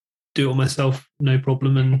do it myself, no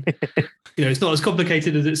problem. And it's not as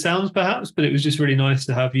complicated as it sounds, perhaps, but it was just really nice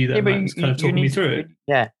to have you there, Max, kind of talking me through it.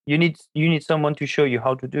 Yeah, you need someone to show you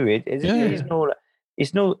how to do it.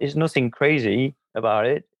 It's nothing crazy about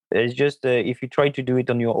it. It's just if you try to do it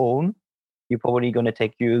on your own, you're probably going to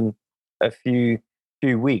take you a few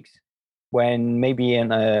weeks. When maybe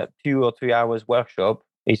in a 2 or 3 hours workshop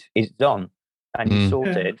is done and you sort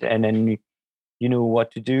it, and then you know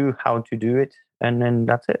what to do, how to do it, and then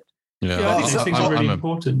that's it. Yeah, I think those things are really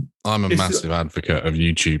important. I'm a massive advocate of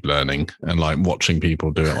YouTube learning and watching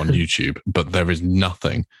people do it on YouTube, but there is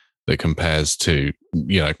nothing that compares to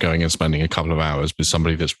going and spending a couple of hours with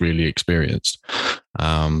somebody that's really experienced.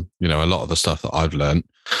 A lot of the stuff that I've learned,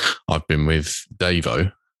 I've been with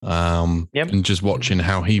Davo. And just watching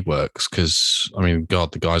how he works, because I mean,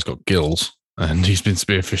 God, the guy's got gills. and he's been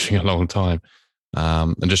spearfishing a long time.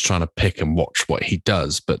 And just trying to pick and watch what he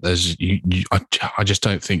does. But I just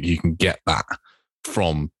don't think you can get that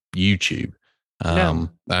from YouTube. And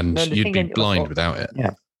no, you'd be blind without it.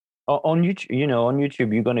 Yeah. On YouTube, on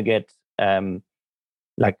YouTube, you're going to get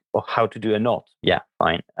like how to do a knot. Yeah,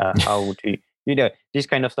 fine. How to, this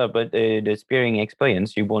kind of stuff. But the spearing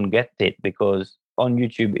experience, you won't get it because on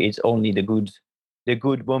YouTube, it's only the good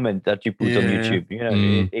moment that you put on YouTube.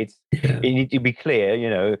 It needs to be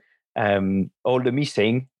clear, all the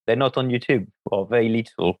missing, they're not on YouTube or very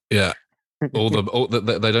little. Yeah. All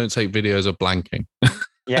they don't take videos of blanking.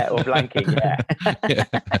 Yeah, or blanking, yeah.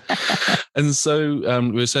 And so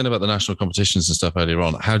we were saying about the national competitions and stuff earlier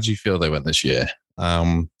on. How do you feel they went this year?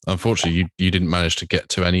 Unfortunately, you didn't manage to get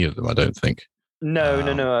to any of them, I don't think. No.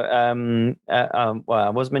 Well, I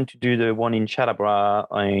was meant to do the one in Chadabra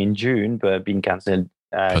in June, but been cancelled.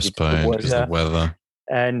 Postponed because of the weather.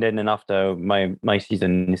 And then after, my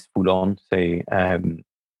season is full on. So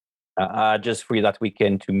I just free that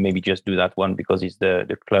weekend to maybe just do that one because it's the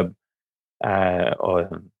club.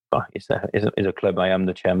 It's a club I am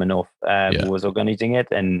the chairman of who was organizing it,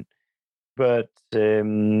 but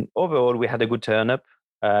overall we had a good turn up,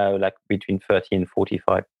 like between 30 and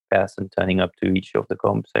 45 person turning up to each of the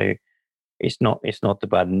comps, so it's not the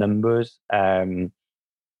bad numbers.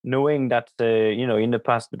 Knowing that in the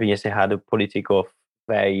past the BSA had a politic of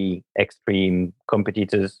very extreme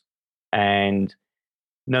competitors and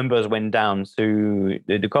numbers went down, so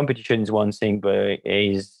the competition is one thing, but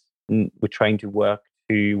we're trying to work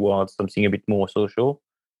towards something a bit more social.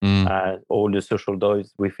 All the social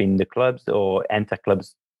dives within the clubs or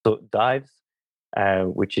inter-clubs dives,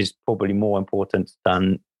 which is probably more important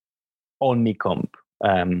than only comp.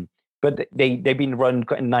 But they've been run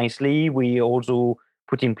quite nicely. We also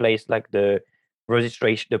put in place like the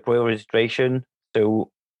registration, the pre-registration,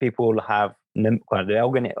 so people have the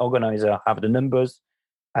organizer have the numbers.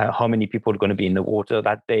 How many people are going to be in the water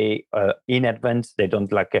that day in advance? They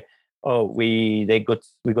don't like, we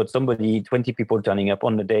got somebody 20 people turning up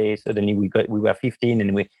on the day. Suddenly we were 15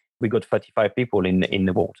 and we got 35 people in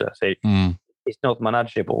the water. So it's not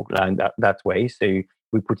manageable like that way. So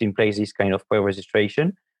we put in place this kind of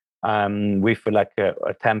pre-registration with like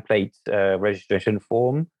a template registration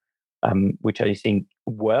form, which I think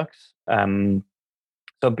works. Some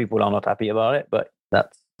people are not happy about it, but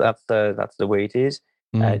that's the way it is.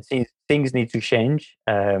 Things need to change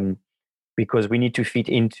because we need to fit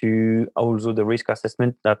into also the risk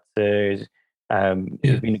assessment that has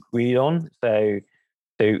been agreed on. So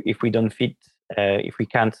if we don't fit, if we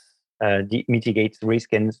can't mitigate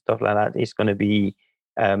risk and stuff like that, it's going to be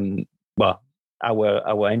our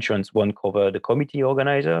insurance won't cover the committee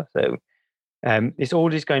organizer. So it's all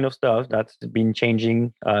this kind of stuff that's been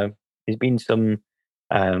changing. There's been some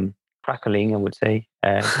crackling, I would say.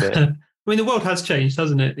 I mean, the world has changed,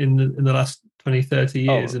 hasn't it, in the last 20, 30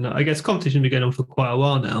 years? And I guess competition has been going on for quite a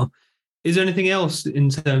while now. Is there anything else in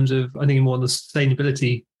terms of, I think, more on the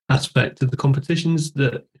sustainability aspect of the competitions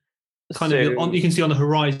that kind of you can see on the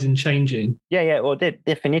horizon changing? Yeah. Well,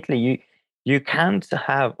 definitely. You can't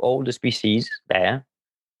have all the species there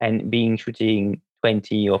and shooting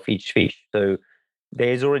 20 of each fish. So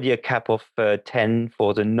there's already a cap of 10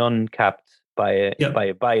 for the non-capped by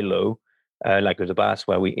a bylaw. Like the bass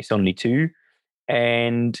where it's only 2,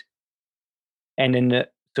 and then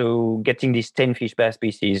so getting these 10 fish per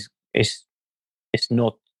species is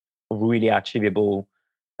not really achievable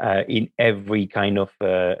in every kind of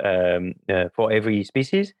for every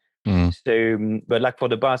species. So, but like for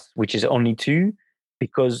the bass, which is only 2,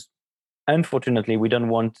 because unfortunately we don't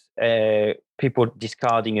want people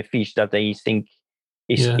discarding a fish that they think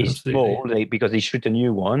is small because they shoot a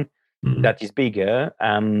new one. That is bigger.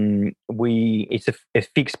 It's a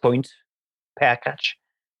fixed point per catch.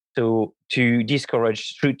 So to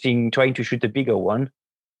discourage trying to shoot a bigger one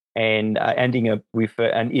and ending up with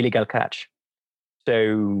an illegal catch.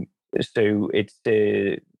 So it's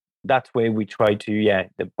that way we try to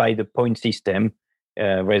by the point system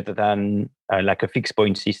rather than like a fixed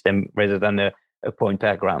point system rather than a point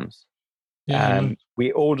per grams.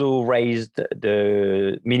 We also raised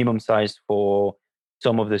the minimum size for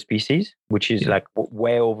some of the species, which is like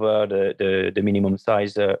way over the minimum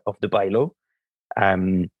size of the bylaw.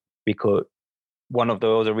 Because one of the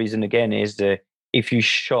other reason again is if you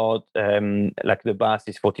shot like the bass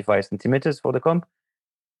is 45 centimeters for the comp,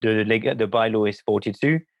 the bylaw is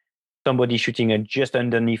 42. Somebody shooting at just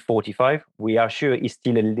underneath 45, we are sure is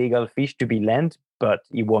still a legal fish to be land, but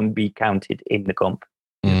it won't be counted in the comp.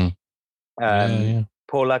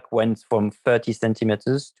 Pollack went from 30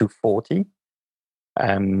 centimeters to 40.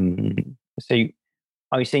 So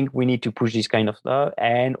I think we need to push this kind of stuff,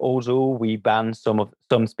 and also we ban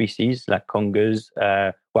some species like congers.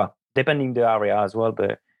 Well, depending the area as well,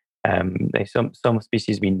 but there's some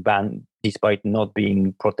species being banned despite not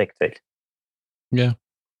being protected. Yeah.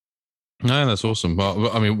 No, that's awesome.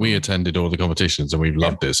 Well, I mean, we attended all the competitions and we've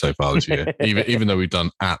loved it so far this year, even though we've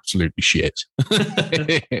done absolutely shit.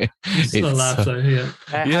 It's still a laugh, though. Yeah.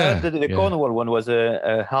 I heard that the Cornwall one was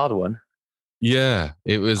a hard one. Yeah,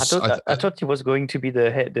 it was. I thought it was going to be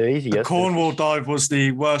the easiest. The Cornwall dive was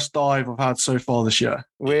the worst dive I've had so far this year.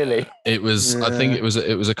 Really? It was. Yeah. I think it was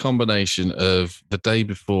a combination of the day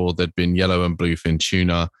before there'd been yellow and bluefin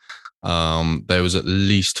tuna. There was at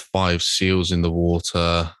least 5 seals in the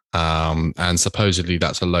water, and supposedly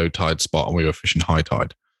that's a low tide spot, and we were fishing high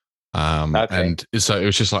tide. And so it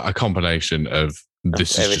was just like a combination of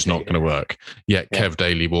this is just not going to work. Yet Kev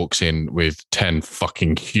Daly walks in with 10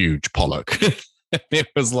 fucking huge pollock. It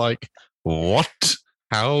was like, what?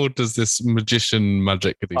 How does this magician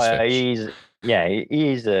magic these fish?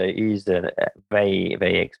 He's a very,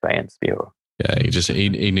 very experienced viewer. Yeah,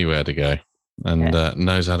 he knew where to go and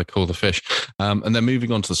knows how to call the fish. And then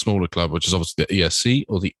moving on to the smaller club, which is obviously the ESC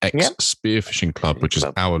or the Ex Spearfishing Club, which is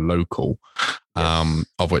our local,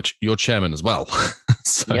 of which you're chairman as well.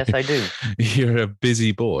 So yes, I do. You're a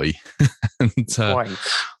busy boy. And,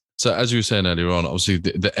 so as you were saying earlier on, obviously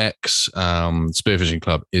the Ex Spearfishing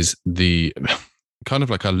Club is the kind of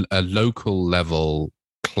like a local level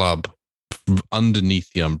club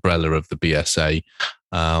underneath the umbrella of the BSA,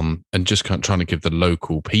 and just kind of trying to give the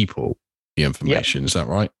local people the information. Is that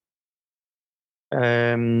right?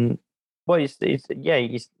 Well,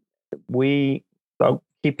 we are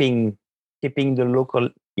keeping the local.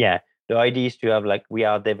 Yeah, the idea is to have like we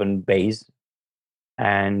are Devon based,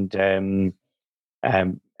 and then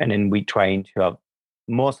we trying to have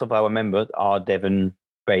most of our members are Devon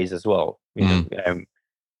based as well. You know,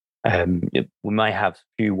 we might have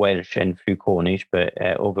few Welsh and few Cornish, but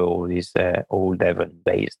overall is all Devon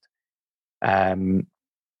based.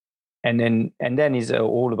 And then is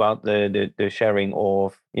all about the sharing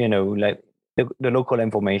of, you know, like the local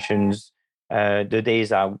informations, the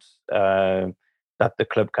days out that the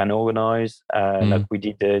club can organize. Like we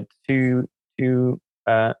did two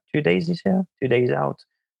days this year, 2 days out,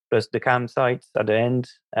 plus the campsites at the end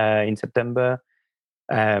in September.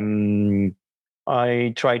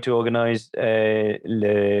 I try to organize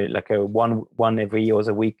like a one every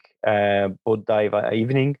other week boat dive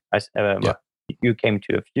evening. You came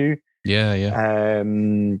to a few. We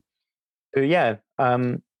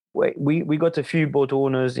got a few boat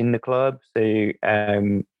owners in the club, so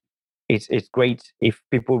it's great if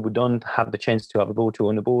people who don't have the chance to have a boat to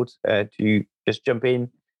own a boat to just jump in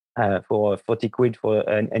for 40 quid for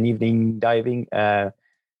an evening diving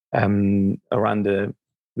around the.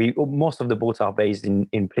 Most of the boats are based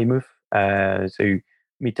in Plymouth, so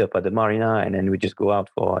meet up at the marina and then we just go out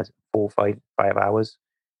for 4 or 5 hours,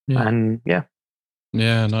 and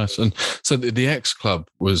Yeah, nice. And so the X Club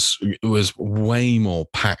was way more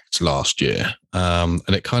packed last year, and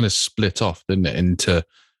it kind of split off, didn't it, into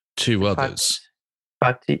 2 others?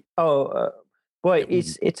 It's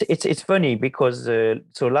funny because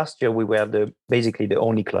so last year we were basically the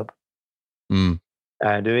only club. The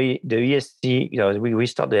ESC, we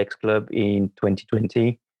started the X Club in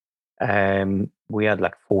 2020. We had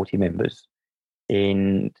like 40 members.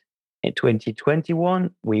 In 2021,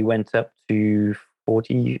 we went up to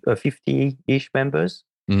 50-ish members.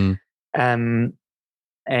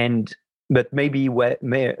 But maybe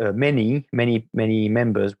many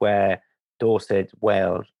members were Dorset,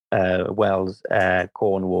 Wales,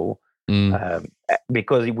 Cornwall,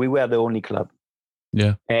 because we were the only club.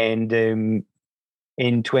 Yeah. And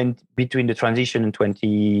between the transition in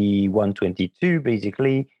 21-22,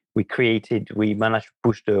 basically, we managed to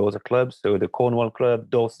push the other clubs. So the Cornwall Club,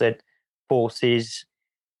 Dorset, Forces,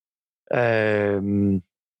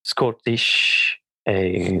 Scottish,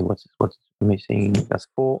 what's missing? That's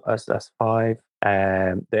 4, that's 5.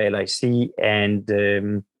 The LIC and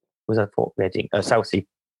was that 4? I think Southsea.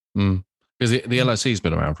 Because the LIC's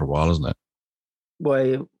been around for a while, hasn't it?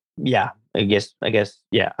 Well, yeah. I guess,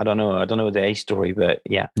 yeah. I don't know the history, but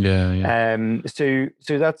yeah. So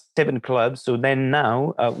that's 7 clubs. So then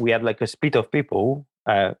now we have like a split of people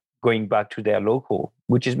going back to their local,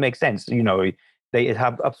 which makes sense. You know, they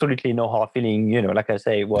have absolutely no hard feeling. You know, like I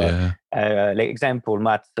say, like example,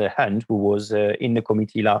 Matt Hunt, who was in the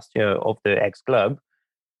committee last year of the X Club,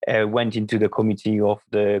 went into the committee of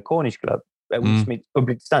the Cornish Club, which made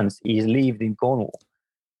complete sense. He's lived in Cornwall.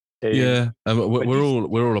 We're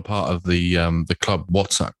all a part of the club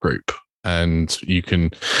WhatsApp group, and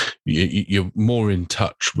you're more in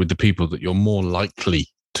touch with the people that you're more likely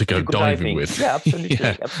to go diving with. Yeah, absolutely.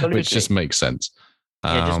 Absolutely. Which just makes sense.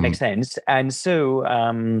 Yeah, it just makes sense. And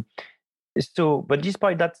so, but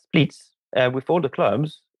despite that splits with all the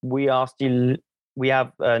clubs, we have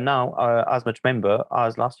now as much member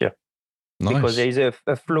as last year. Nice. Because there is a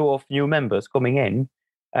flow of new members coming in,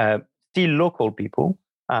 still local people,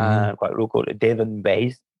 quite local,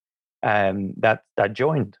 Devon-based, that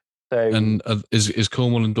joined. So, and is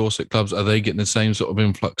Cornwall and Dorset clubs, are they getting the same sort of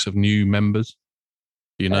influx of new members?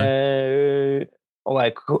 Do you know?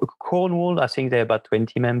 Like Cornwall, I think they're about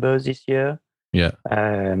 20 members this year. Yeah.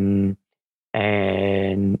 And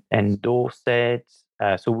Dorset,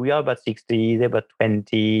 so we are about 60, they're about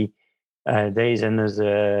 20. There is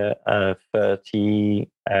another 30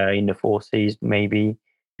 in the forces, maybe.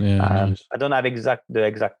 Yeah, nice. I don't have the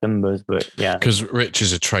exact numbers, but yeah. Because Rich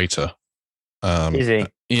is a traitor. Is he?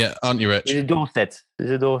 Yeah, aren't you, Rich? Is it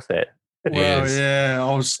Dorset? Well, yeah,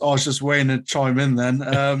 I was just waiting to chime in then.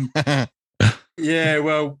 Yeah,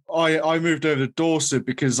 well, I moved over to Dorset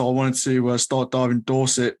because I wanted to start diving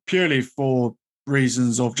Dorset purely for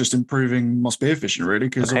reasons of just improving my spearfishing, really,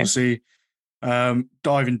 because obviously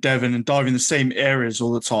diving Devon and diving the same areas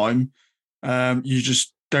all the time, you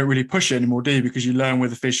just don't really push it anymore, do you? Because you learn where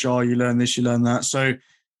the fish are, you learn this, you learn that. So,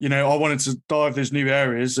 I wanted to dive those new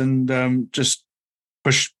areas and just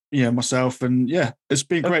push, myself. And yeah, it's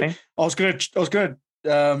been great. Okay. I was gonna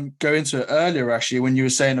go into it earlier, actually, when you were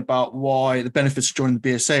saying about why the benefits of joining the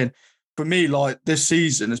BSA. And for me, like, this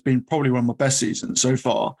season has been probably one of my best seasons so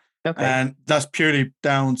far. Okay. And that's purely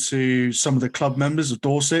down to some of the club members of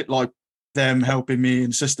Dorset, like them helping me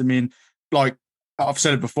and assisting me. And like I've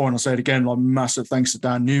said it before and I'll say it again, like, massive thanks to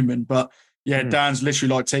Dan Newman. But yeah, Dan's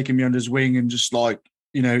literally like taking me under his wing and just like,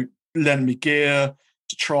 lending me gear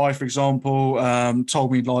to try, for example,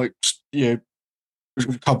 told me like, a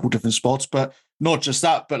couple different spots, but not just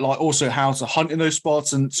that, but like also how to hunt in those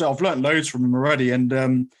spots. And so I've learned loads from him already. And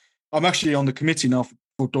I'm actually on the committee now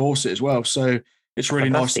for Dorset as well. So it's really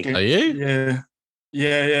nice to get. Are you?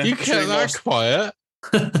 Yeah. You kept really that quiet.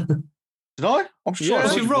 Did I? I'm sure.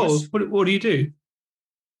 What's your roles? What do you do?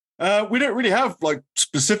 We don't really have like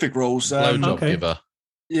specific roles. Blowjob giver.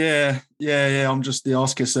 Yeah. I'm just the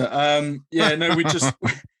ass kisser. We just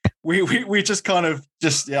we just kind of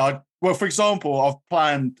just well, for example, I've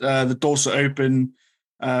planned the Dorset Open.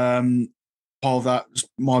 Part of that,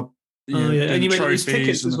 my and you made trophies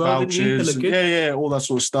tickets and as the well, vouchers, and, all that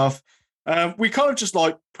sort of stuff. We kind of just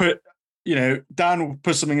like put, Dan will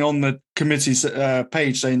put something on the committee's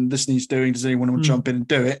page saying this needs doing. Does anyone want to jump in and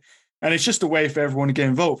do it? And it's just a way for everyone to get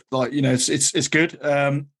involved. Like, it's good.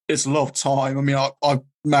 It's a lot of time. I mean,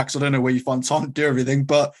 Max, I don't know where you find time to do everything,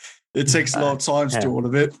 but it takes a lot of time to do all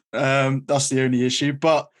of it. That's the only issue.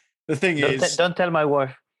 But the thing is, don't tell my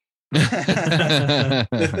wife.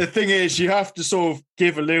 the thing is, you have to sort of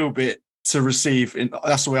give a little bit to receive.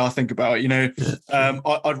 That's the way I think about it.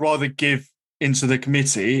 I'd rather give into the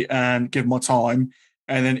committee and give my time,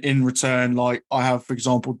 and then in return, like I have, for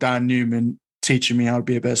example, Dan Newman teaching me how to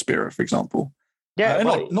be a better spearer, for example. Yeah,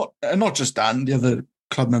 and not just Dan, the other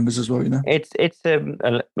club members as well. It's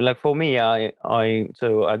like for me, I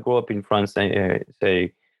grew up in France,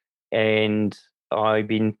 and I've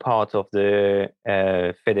been part of the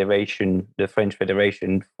federation, the French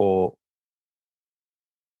Federation, for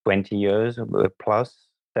 20 years plus.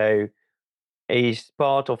 So it's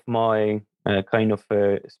part of my kind of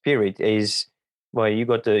spirit is, well, you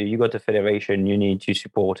got a federation, you need to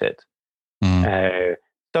support it.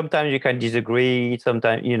 Sometimes you can disagree,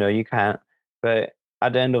 sometimes you can't, but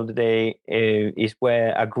at the end of the day, is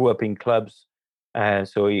where I grew up in clubs.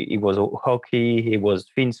 So it was hockey, it was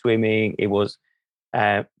fin swimming, it was,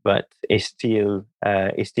 but it's still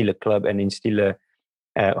a club, and it's still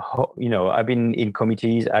I've been in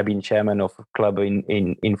committees, I've been chairman of a club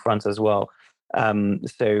in France as well.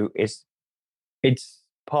 So it's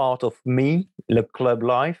part of me, the club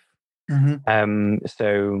life.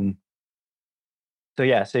 So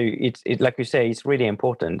it's like you say, it's really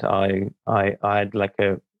important. I had like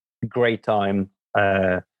a great time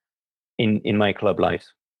in my club life.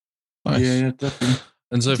 Nice. Yeah, definitely.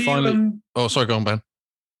 And so finally, sorry, go on, Ben.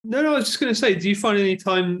 No, I was just going to say, do you find any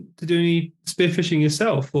time to do any spearfishing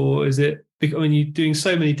yourself, or is it? I mean, you're doing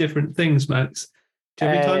so many different things, Max. Do you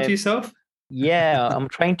have any time to yourself? Yeah, I'm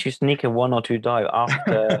trying to sneak a 1 or 2 dive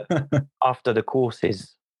after the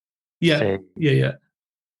courses. Yeah.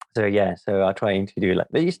 So I'm trying to do like,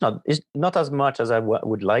 it's not as much as I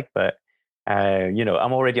would like, but I'm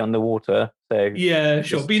already on the water. So yeah,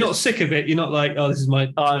 sure. But you're not sick of it. You're not like, oh, this is my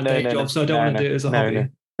day job, so I don't want to do it as a hobby.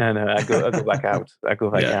 No, I go back out. I go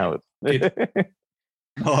back Yeah. out.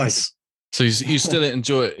 Nice. So you still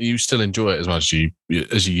enjoy it. You still enjoy it as much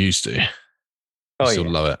as you used to. You still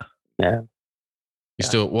love it. Yeah. You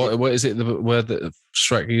still what is it? The word that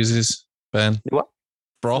Shrek uses, Ben? What?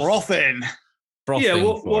 Frothing. Yeah, Frothing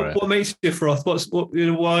what makes you froth? What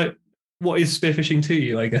is spearfishing to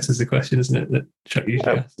you? I guess is the question, isn't it? That Chuck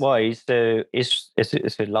usually asks. Well, it's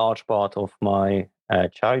a large part of my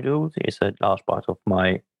childhood. It's a large part of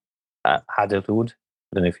my adulthood.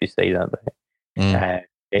 I don't know if you say that, but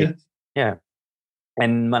yeah.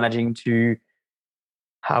 And managing to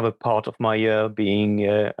have a part of my year being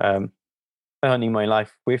earning my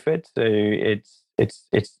life with it, so it's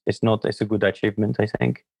a good achievement, I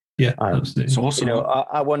think. Yeah, absolutely. It's awesome.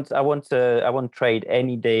 I won't trade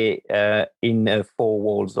any day in four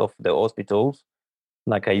walls of the hospitals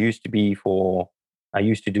like I used to do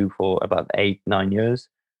for about 8-9 years.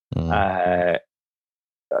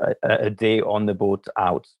 A day on the boat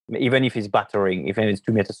out, even if it's battering, even if it's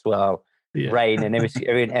 2 meters swell, rain and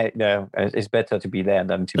everything. No, it's better to be there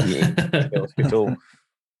than to be in the hospital.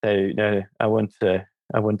 So no, I won't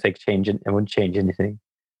change anything.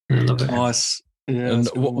 Love it. Nice. Yeah, and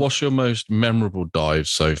what's your most memorable dive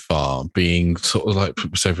so far? Being sort of like,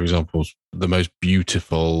 say, for example, the most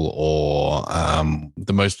beautiful or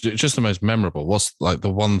the most memorable. What's like the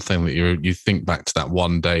one thing that you think back to that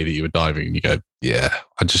one day that you were diving and you go, yeah,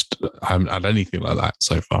 I haven't had anything like that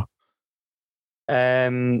so far.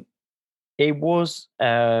 It was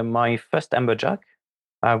my first amberjack.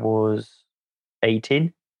 I was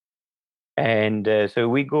 18, and so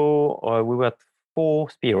we were 4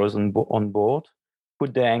 spearers on board,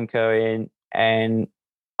 put the anchor in, and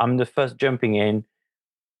I'm the first jumping in,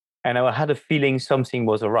 and I had a feeling something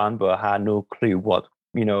was around, but I had no clue what.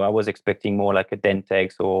 I was expecting more like a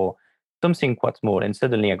Dentex or something quite small, and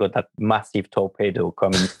suddenly I got that massive torpedo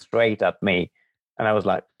coming straight at me, and I was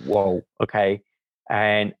like, "Whoa, okay!"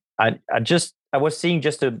 And I was seeing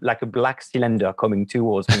just a black cylinder coming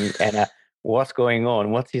towards me, and what's going on?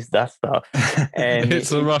 What is that stuff? And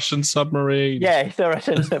it's a Russian submarine. Yeah, it's a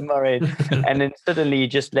Russian submarine. And then suddenly,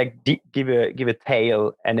 just like give a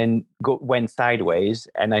tail, and then went sideways,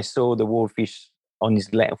 and I saw the wolfish on his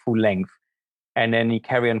full length, and then he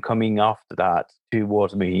carried on coming after that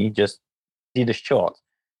towards me. He just did a shot,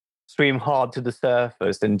 swim hard to the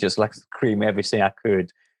surface, and just like scream everything I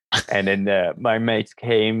could. And then my mates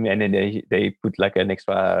came, and then they put like an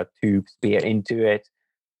extra tube spear into it.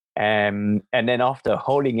 And then after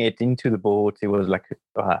holding it into the boat, it was like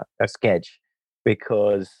a sketch,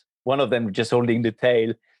 because one of them just holding the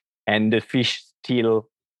tail, and the fish still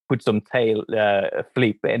put some tail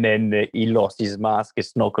flip, and then he lost his mask, his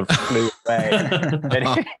snorkel flew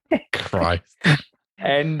away. Christ.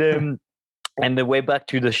 And the way back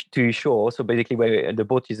to shore. So basically, where the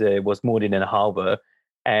boat was moored in a harbor,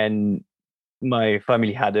 and my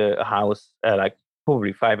family had a house like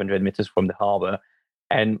probably 500 meters from the harbor.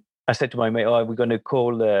 And I said to my mate, "Oh, we're going to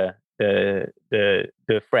call the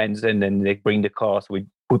friends, and then they bring the car. So we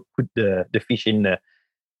put the fish in the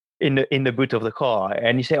boot of the car."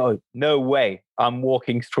 And he said, "Oh, no way! I'm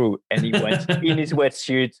walking through." And he went in his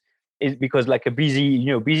wetsuit, because like a busy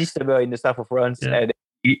summer in the south of France, and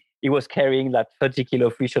he was carrying that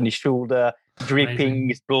 30-kilo fish on his shoulder, dripping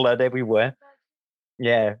his blood everywhere.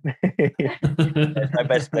 Yeah, that's my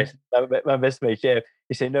best mate. My best mate. Yeah,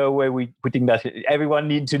 he said, "No way, we putting that. Everyone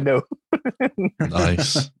needs to know."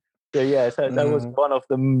 Nice. So yeah, so that was one of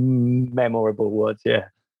the memorable words. Yeah.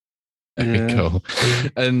 Cool.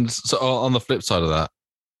 And so on the flip side of that,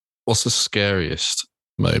 what's the scariest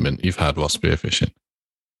moment you've had while spearfishing?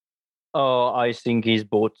 Oh, I think his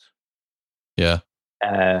boat. Yeah.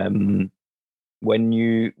 When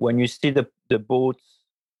you see the boats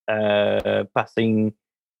passing,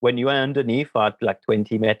 when you are underneath at like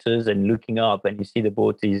 20 meters and looking up, and you see the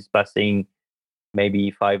boat is passing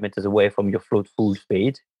maybe 5 meters away from your float full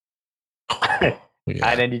speed.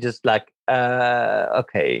 And then you're just like,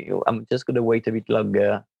 okay, I'm just gonna wait a bit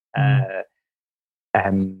longer. I've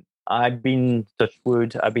been, touch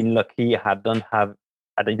wood, I've been lucky. I didn't have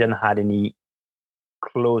any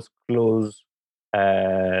close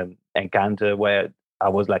encounter where I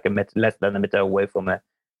was like less than a meter away from a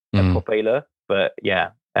propeller. But yeah,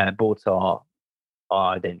 boats are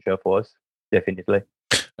a danger for us, definitely.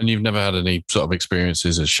 And you've never had any sort of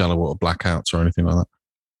experiences as shallow water blackouts or anything like that?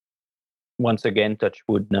 Once again, touch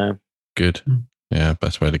wood, no. Good. Yeah,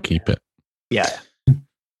 best way to keep it. Yeah.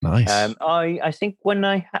 Nice. I think when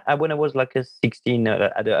I was like a 16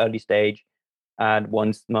 at the early stage, and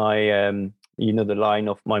once my the line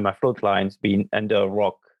of my float lines being under a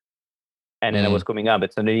rock, and then I was coming up,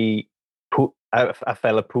 but suddenly a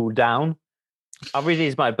fella pulled down. I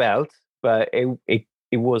released my belt, but it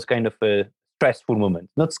was kind of a stressful moment.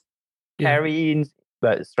 Not scary,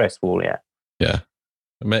 but stressful. Yeah. Yeah.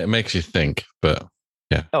 It makes you think, but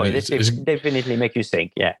yeah. Oh, it definitely make you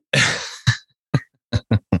think. Yeah.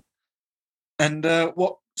 And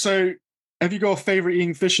what? So, have you got a favorite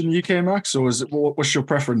eating fish in the UK, Max, or is it what's your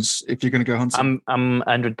preference if you're going to go hunting? I'm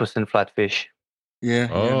 100% flatfish. Yeah.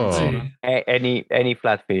 Oh. Any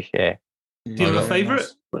flatfish. Yeah. Do you have a favorite?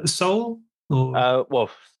 Like sole? Or? Well,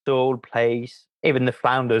 sole, place, even the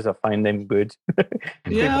flounders. I find them good.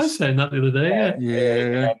 Yeah, I was saying that the other day.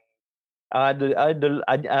 Yeah. I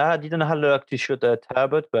didn't have luck to shoot a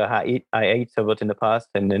turbot, but I ate turbot in the past,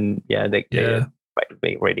 and then they're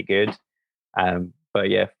really good. But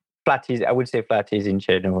yeah, flatties. I would say flatties in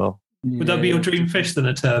general. Would that be your dream fish then,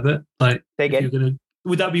 a turbot? Like,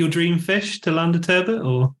 would that be your dream fish to land a turbot,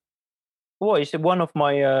 or? Well, it's one of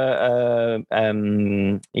my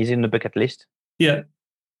is in the bucket list. Yeah.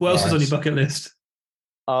 What else is on your bucket list?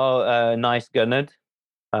 Oh, nice gunnard.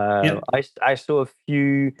 I saw a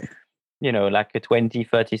few, like a 20,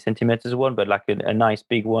 30 centimeters one, but like a nice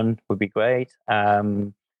big one would be great.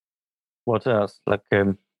 What else? Like,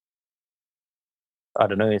 I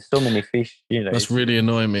don't know. There's so many fish, That's really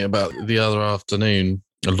annoying me about the other afternoon,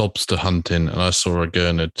 lobster hunting, and I saw a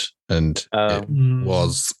gurnard, and it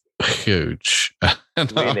was huge.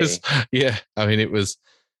 And really?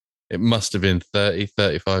 It must have been 30,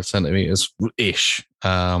 35 centimeters ish.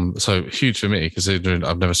 So huge for me, considering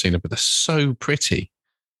I've never seen it, but they're so pretty.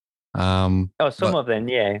 Some of them,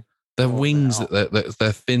 yeah. Their wings,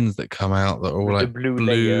 their fins that come out that are all like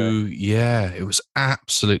blue. Yeah, it was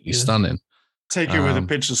absolutely stunning. Take it with a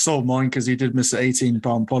pinch of salt, mine, because he did miss an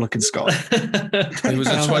 18-pound pollock in Scotland. It was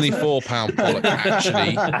a 24-pound pollock,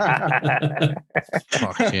 actually.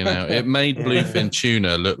 Fucking hell. It made bluefin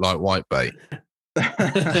tuna look like whitebait.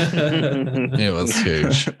 It was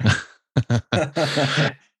huge.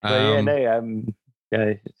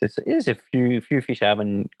 There's a few fish I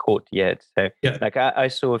haven't caught yet. So, like I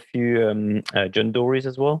saw a few John Dories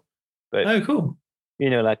as well. But, cool.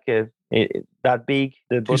 That big,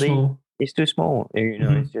 the body. It's too small,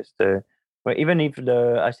 It's just well, even if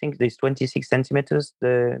I think there's 26 centimeters,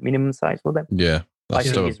 the minimum size for them. Yeah, that's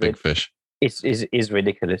still a big fish. It's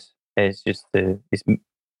ridiculous. It's just it's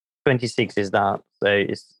 26 is that. So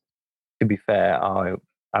it's, to be fair, I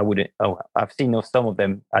wouldn't. Oh, I've seen some of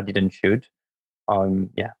them. I didn't shoot.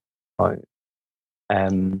 But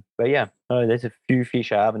yeah, there's a few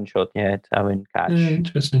fish I haven't shot yet. I haven't catch.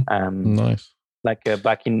 Interesting. Nice. Like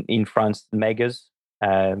back in France, megas.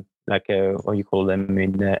 Like what you call them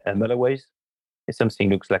in mullerways. It's something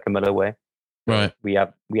looks like a mullerway. Right. We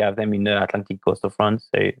have them in the Atlantic coast of France.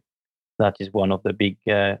 So that is one of the big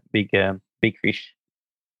fish.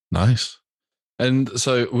 Nice. And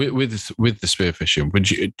so with the spearfishing,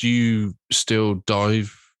 do you still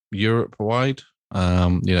dive Europe wide?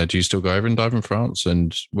 Do you still go over and dive in France?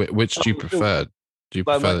 And which do you prefer? Do you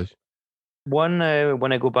prefer? When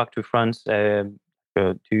I go back to France.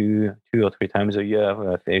 2 or 3 times a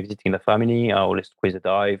year visiting the family. I always squeeze a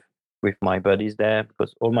dive with my buddies there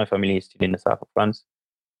because all my family is still in the south of France.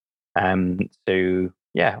 So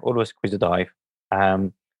yeah, always squeeze a dive. I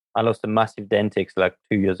lost a massive dentix like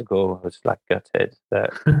 2 years ago. I was like gutted.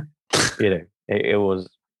 But, it was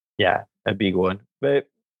a big one. But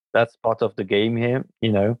that's part of the game here.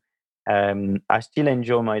 I still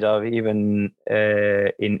enjoy my dive even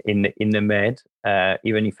in the med,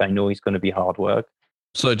 even if I know it's going to be hard work.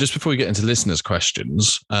 So just before we get into listeners'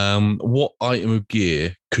 questions, what item of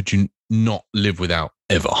gear could you not live without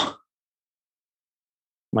ever?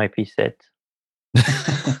 My piecette.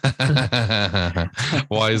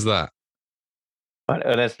 Why is that? Well,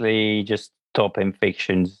 honestly, just top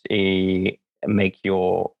infections make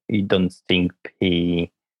you don't stink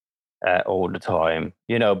pee all the time.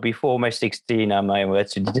 Before my 16, I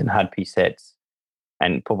actually didn't have piecettes,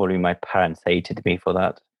 and probably my parents hated me for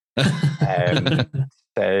that.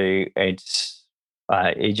 So it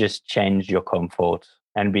just changed your comfort,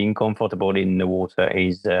 and being comfortable in the water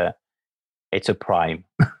is it's a prime.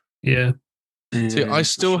 Yeah. See, I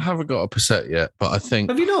still haven't got a piecette yet, but I think.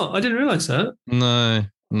 Have you not? I didn't realise that. No.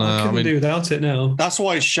 I couldn't do without it now. That's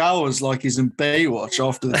why he showers like he's in Baywatch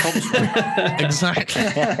after the commentary. Exactly.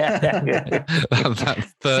 that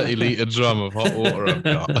 30-litre drum of hot water I've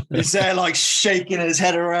got. He's there like shaking his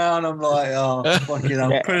head around. I'm like, oh, fucking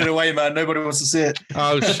hell. Put it away, man. Nobody wants to see it.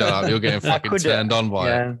 Oh, shut up. You're getting fucking turned on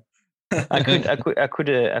by it.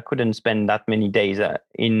 I couldn't spend that many days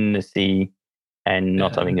in the sea and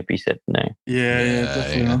not having a piecette. No. Yeah,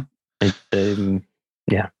 definitely. It's,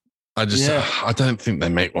 I don't think they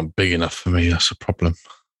make one big enough for me. That's a problem.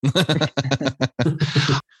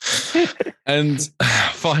 And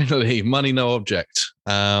finally, money no object.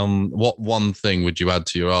 What one thing would you add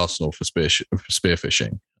to your arsenal for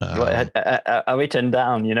spearfishing? I written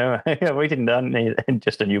down, I've written down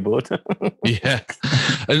just a new boat. Yeah,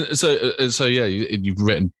 and so yeah, you've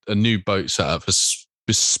written a new boat setup for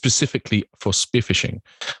specifically for spearfishing.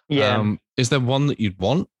 Yeah. Is there one that you'd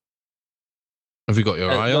want? Have you got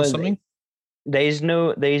your eye on something? There's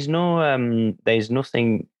nothing.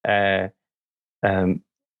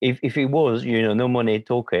 If it was, no money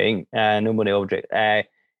talking, no money object,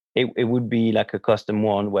 it would be like a custom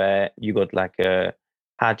one where you got like a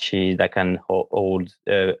hatches that can hold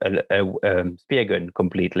a spear gun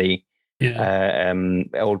completely,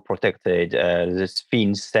 all protected. There's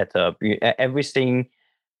fins set up. Everything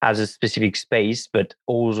has a specific space, but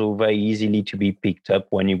also very easily to be picked up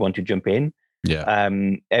when you want to jump in. Yeah.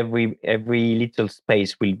 Every little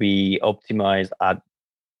space will be optimized at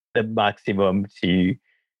the maximum to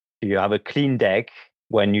have a clean deck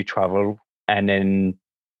when you travel, and then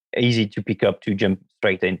easy to pick up to jump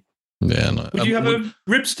straight in. Yeah. No. Would you have a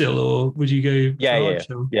rib still, or would you go?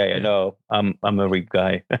 Yeah. No, I'm a rib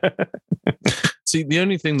guy. See, the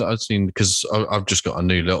only thing that I've seen, because I've just got a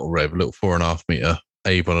new little rib, a little 4.5 meter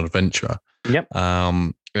Avon Adventurer. Yep.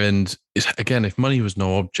 And again, if money was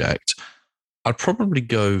no object, I'd probably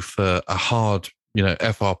go for a hard,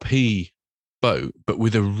 FRP boat, but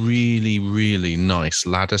with a really, really nice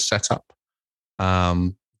ladder setup.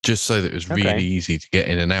 Just so that it was really easy to get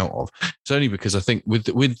in and out of. It's only because I think with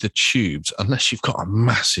the tubes, unless you've got a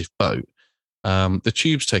massive boat, the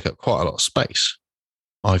tubes take up quite a lot of space,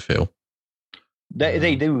 I feel.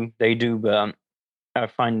 They do, but I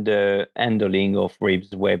find the handling of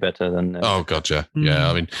ribs way better than. Oh god, yeah, yeah.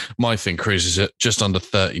 I mean, my thing cruises at just under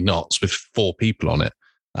 30 knots with 4 people on it,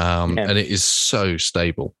 and it is so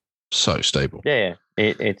stable, so stable. Yeah,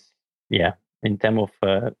 it's in terms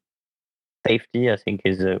of safety, I think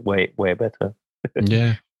is way better.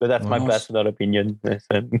 Yeah, but that's my personal opinion.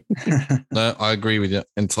 No, I agree with you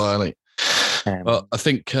entirely. Well, I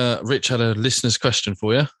think Rich had a listener's question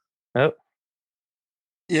for you. Oh,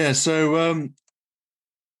 yeah. So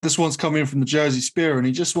this one's coming from the Jersey Spearer, and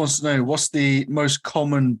he just wants to know what's the most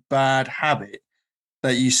common bad habit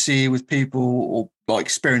that you see with people or like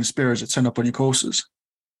experienced spearers that turn up on your courses.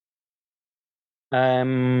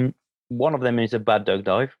 One of them is a bad duck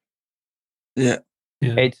dive. Yeah.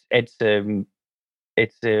 It's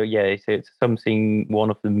something. One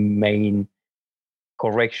of the main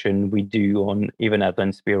correction we do on even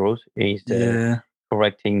advanced spearos is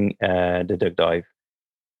correcting the duck dive.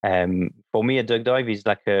 For me, a duck dive is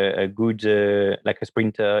like a good like a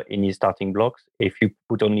sprinter in his starting blocks. If you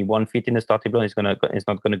put only 1 foot in the starting block, it's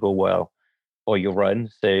not gonna go well for your run.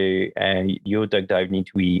 So your duck dive need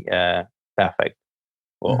to be perfect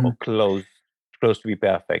or close to be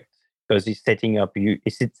perfect, because it's setting you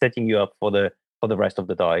up for the rest of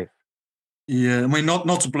the dive. Yeah, I mean,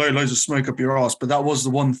 not to blow loads of smoke up your ass, but that was the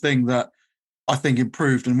one thing that I think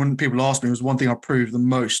improved. And when people ask me, it was one thing I proved the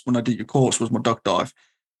most when I did your course was my duck dive,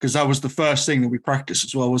 because that was the first thing that we practiced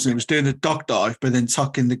as well, wasn't it? It was doing the duck dive, but then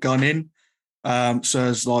tucking the gun in, so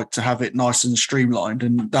as like to have it nice and streamlined.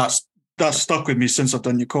 And that's stuck with me since I've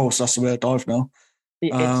done your course. That's the way I dive now.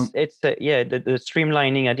 It's the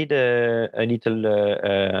streamlining. I did a little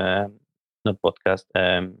not podcast,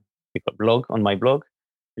 blog on my blog,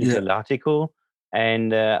 little article,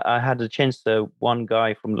 and I had a chance. One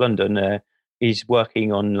guy from London is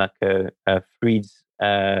working on like a 3D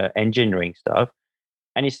engineering stuff,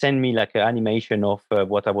 and he sent me like an animation of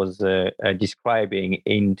what I was describing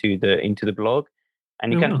into the blog,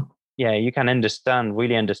 and you can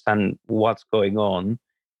really understand what's going on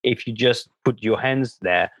if you just put your hands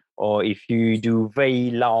there, or if you do very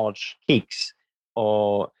large kicks,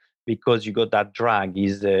 or because you got that drag.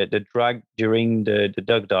 Is the drag during the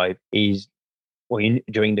duck dive during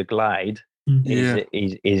the glide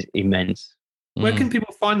is immense. Where can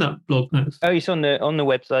people find that blog notes? Oh, it's on the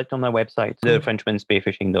website, on my website, the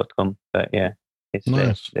FrenchmanSpearfishing.com. But yeah, it's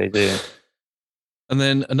nice. And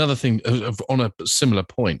then another thing on a similar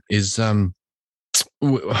point is, and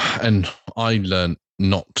I learned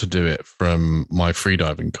not to do it from my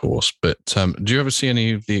freediving course, but do you ever see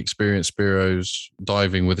any of the experienced spearos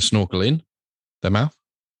diving with a snorkel in their mouth?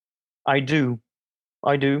 I do.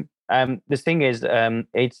 The thing is,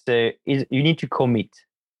 you need to commit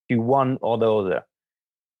to one or the other.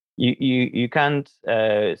 You can't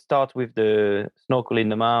start with the snorkel in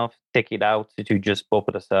the mouth, take it out to just pop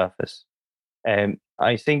at the surface.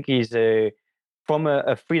 I think is from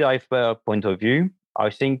a freediver point of view, I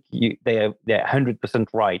think they're 100%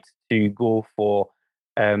 right to go for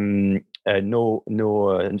no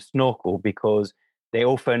snorkel, because they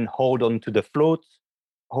often hold on to the float,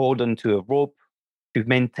 hold on to a rope to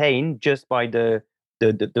maintain just by the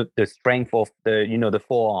strength of the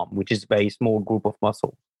forearm, which is a very small group of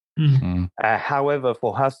muscles. However,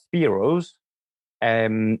 for us spearos,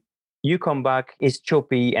 you come back, it's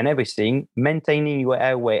choppy and everything. Maintaining your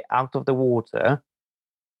airway out of the water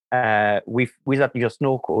without your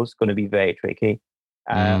snorkel is going to be very tricky.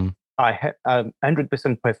 I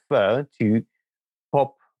 100% prefer to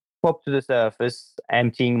pop to the surface,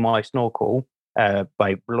 emptying my snorkel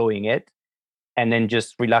by blowing it, and then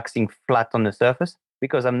just relaxing flat on the surface,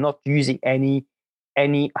 because I'm not using any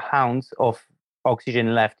ounce of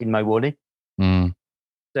oxygen left in my body.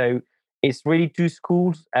 So it's really two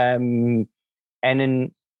schools. And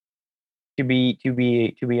then to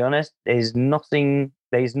be honest, there's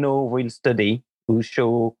no real study to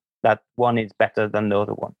show that one is better than the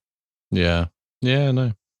other one. Yeah.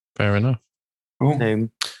 No, fair enough. Cool.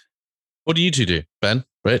 What do you two do, Ben,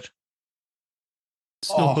 Rich?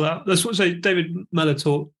 Snorkel out. That's what David Mellor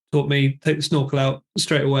taught me. Take the snorkel out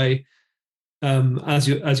straight away as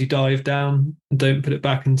you dive down, and don't put it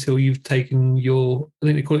back until you've taken your, I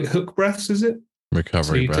think they call it hook breaths, is it?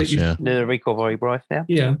 Recovery breaths, yeah. The recovery breath, yeah.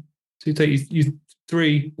 Yeah. So you take you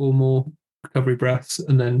 3 or more recovery breaths,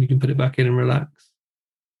 and then you can put it back in and relax.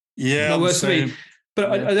 Yeah, that works for me.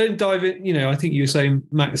 But I don't dive in. I think you were saying,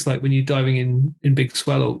 Max, like when you're diving in big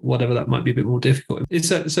swell or whatever, that might be a bit more difficult. It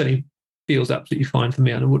certainly feels absolutely fine for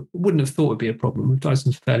me, and I wouldn't have thought it'd be a problem. We've dived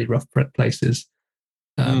some fairly rough places.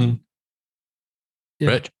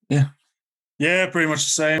 Rich? Yeah, pretty much the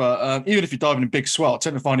same. But even if you're diving in big swell, I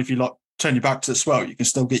tend to find if you like turn your back to the swell, you can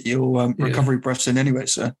still get your recovery breaths in anyway.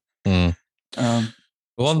 So,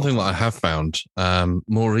 one thing that I have found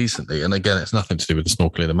more recently, and again, it's nothing to do with the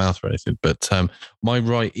snorkel in the mouth or anything, but my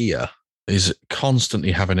right ear is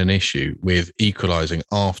constantly having an issue with equalizing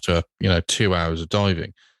after 2 hours of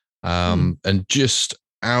diving. And just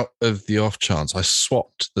out of the off chance, I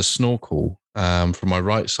swapped the snorkel from my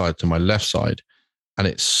right side to my left side, and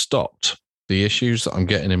it stopped the issues that I'm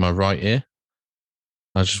getting in my right ear.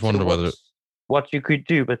 I just wonder what you could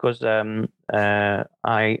do, because I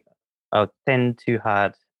tend to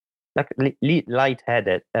have like light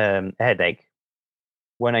headache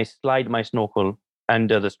when I slide my snorkel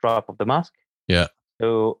under the strap of the mask. Yeah.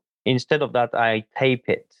 So instead of that, I tape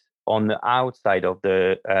it on the outside of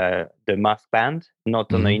the mask band,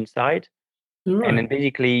 not on the inside. Right. And then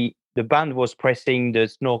basically the band was pressing the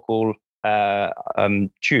snorkel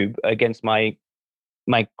tube against my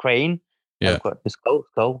crane. Yeah. Skull.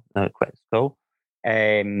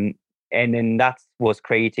 And then that was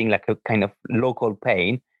creating like a kind of local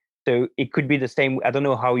pain. So it could be the same. I don't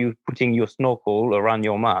know how you're putting your snorkel around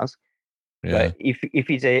your mask, but if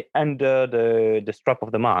it's under the strap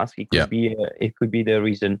of the mask, it could be the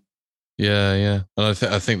reason. Yeah. And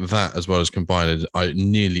I think that, as well as combined, I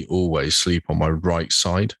nearly always sleep on my right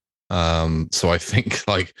side. So I think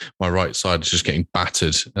like my right side is just getting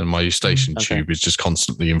battered, and my eustachian tube is just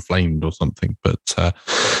constantly inflamed or something. But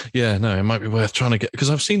it might be worth trying to get, because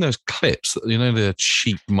I've seen those clips. The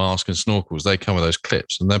cheap mask and snorkels. They come with those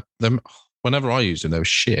clips, and they're whenever I used them, they were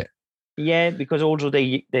shit. Yeah, because also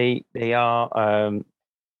they are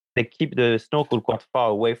they keep the snorkel quite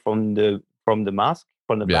far away from the mask,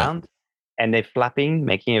 from the band, and they're flapping,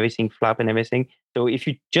 making everything flap and everything. So if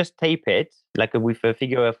you just tape it, like with a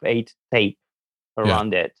figure of 8 tape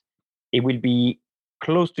around it, it will be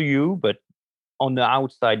close to you, but on the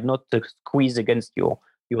outside, not to squeeze against your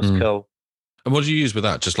skull. And what do you use with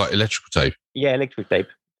that? Just like electrical tape? Yeah, electric tape.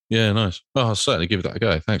 Yeah, nice. Well, I'll certainly give that a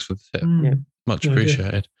go. Thanks for the tip. Yeah. Much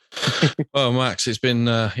appreciated. Well, Max, it's been,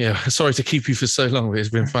 sorry to keep you for so long, but it's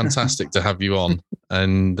been fantastic to have you on.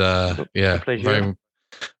 And very,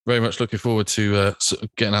 very much looking forward to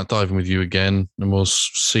getting out diving with you again. And we'll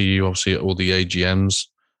see you obviously at all the AGMs.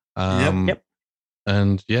 Yep.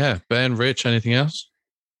 And Ben, Rich, anything else?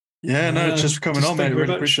 Yeah, no, just for coming on, mate.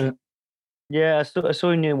 Really appreciate it. Yeah, I saw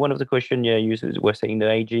in one of the questions, you were saying the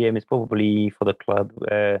AGM is probably for the club.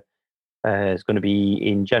 It's going to be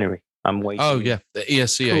in January. I'm waiting. Oh, yeah, the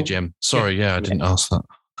ESC AGM. Sorry, I didn't ask that.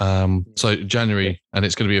 So January, and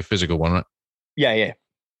it's going to be a physical one, right? Yeah.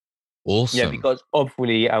 Awesome. Yeah, because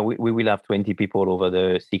hopefully we will have 20 people over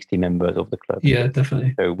the 60 members of the club. Yeah,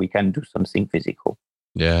 definitely. So we can do something physical.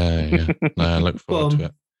 Yeah. No, I look forward to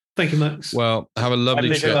it. Thank you, Max. Well, have a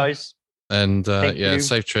lovely trip. Guys. And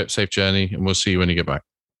safe trip, safe journey, and we'll see you when you get back.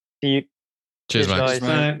 See you. Cheers, Max.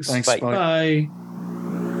 Thanks. Thanks. Bye.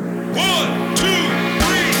 1, 2,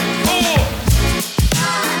 3, 4.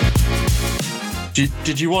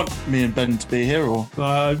 Did you want me and Ben to be here, or?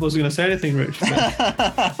 I wasn't going to say anything, Rich.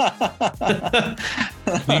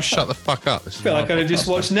 But You shut the fuck up. I feel like I just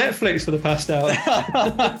watched Netflix for the past hour.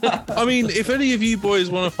 I mean, if any of you boys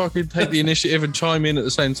want to fucking take the initiative and chime in at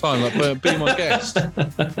the same time, like be my guest.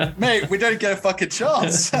 Mate, we don't get a fucking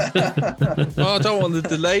chance. Well, I don't want the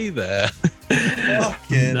delay there.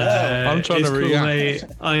 Fucking hell. I'm trying to react. Mate.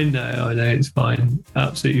 I know. It's fine.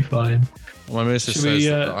 Absolutely fine. My missus says,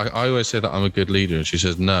 I always say that I'm a good leader, and she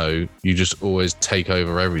says, no, you just always take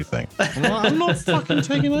over everything. I'm not fucking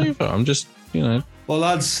taking over. I'm just, Well,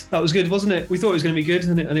 lads, that was good, wasn't it? We thought it was going to be good,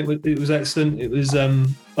 and it was excellent. It was,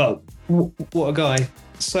 what a guy.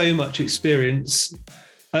 So much experience.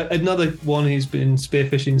 Another one who's been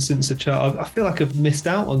spearfishing since a child. I feel like I've missed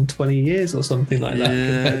out on 20 years or something like that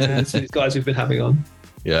compared to these guys we've been having on.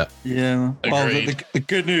 Yeah. Yeah. Well, the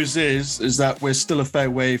good news is that we're still a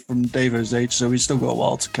fair way from Davo's age, so we've still got a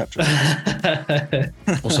while to catch up.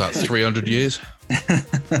 What's that, 300 years?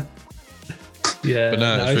 Yeah. But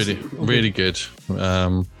no, it's really good.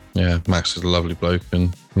 Max is a lovely bloke,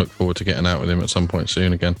 and look forward to getting out with him at some point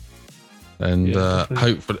soon again. And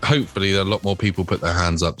hopefully a lot more people put their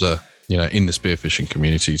hands up to, in the spearfishing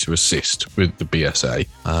community to assist with the BSA,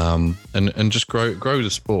 and just grow the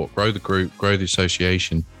sport, grow the group, grow the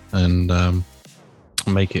association, and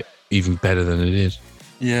make it even better than it is.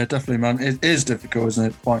 Yeah, definitely, man. It is difficult, isn't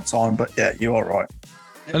it? Point time, but yeah, you are right.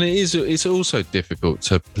 And it's also difficult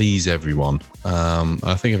to please everyone.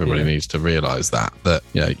 I think everybody needs to realise that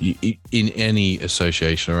in any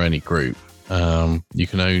association or any group, you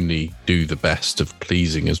can only do the best of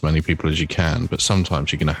pleasing as many people as you can, but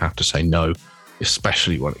sometimes you're going to have to say no,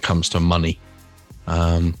 especially when it comes to money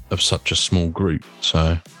of such a small group.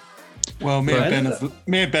 So, well, me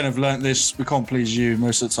and Ben have learnt this. We can't please you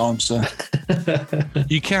most of the time, so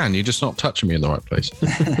you can. You're just not touching me in the right place.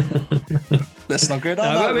 Let's not go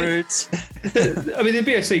down that route. I mean, the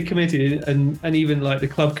BSA committee and even like the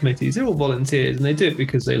club committees, they're all volunteers, and they do it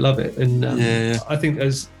because they love it. And I think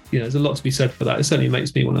there's a lot to be said for that. It certainly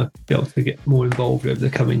makes me want to be able to get more involved over the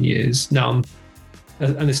coming years. Now I'm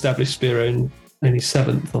an established spearer and only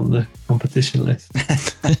 7th on the competition list.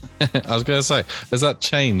 I was going to say, has that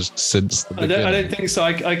changed since the beginning? I don't think so.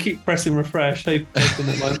 I keep pressing refresh, hoping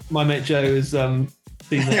that my mate Joe has seen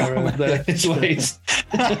the error of his ways.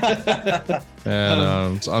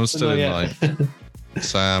 I'm still in line.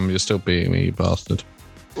 Sam, you're still beating me, you bastard.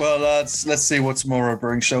 Well, let's see what tomorrow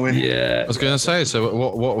brings, shall we? Yeah. I was going to say, so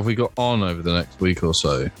what have we got on over the next week or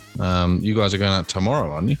so? You guys are going out tomorrow,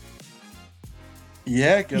 aren't you?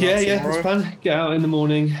 Yeah, that's fun. Get out in the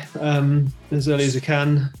morning as early as I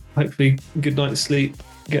can. Hopefully, good night's sleep.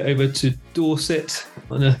 Get over to Dorset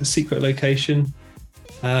on a secret location.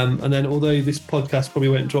 And then, although this podcast probably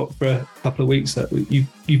won't drop for a couple of weeks,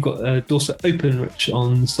 you've got Dorset Open, Rich,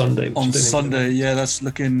 on Sunday. On Sunday, yeah, that's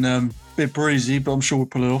looking a bit breezy, but I'm sure we'll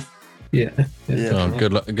pull it off. Yeah.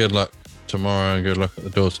 Good luck tomorrow, and good luck at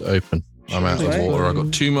the Dorset Open. I'm out of the water. I've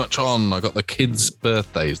got too much on. I've got the kids'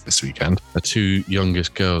 birthdays this weekend. The 2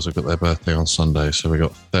 youngest girls have got their birthday on Sunday, so we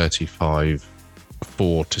got 35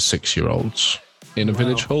 4 to 6-year-olds in a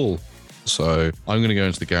village hall. So I'm going to go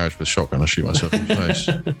into the garage with a shotgun and shoot myself in the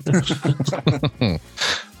face.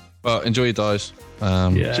 Well, enjoy your dives.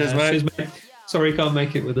 Cheers, mate. Sorry you can't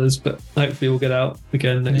make it with us, but hopefully we'll get out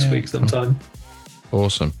again next week sometime.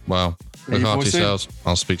 Awesome. Well, look after yourselves.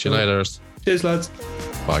 I'll speak to you later. Cheers, lads.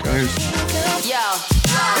 Bye, guys. Yo.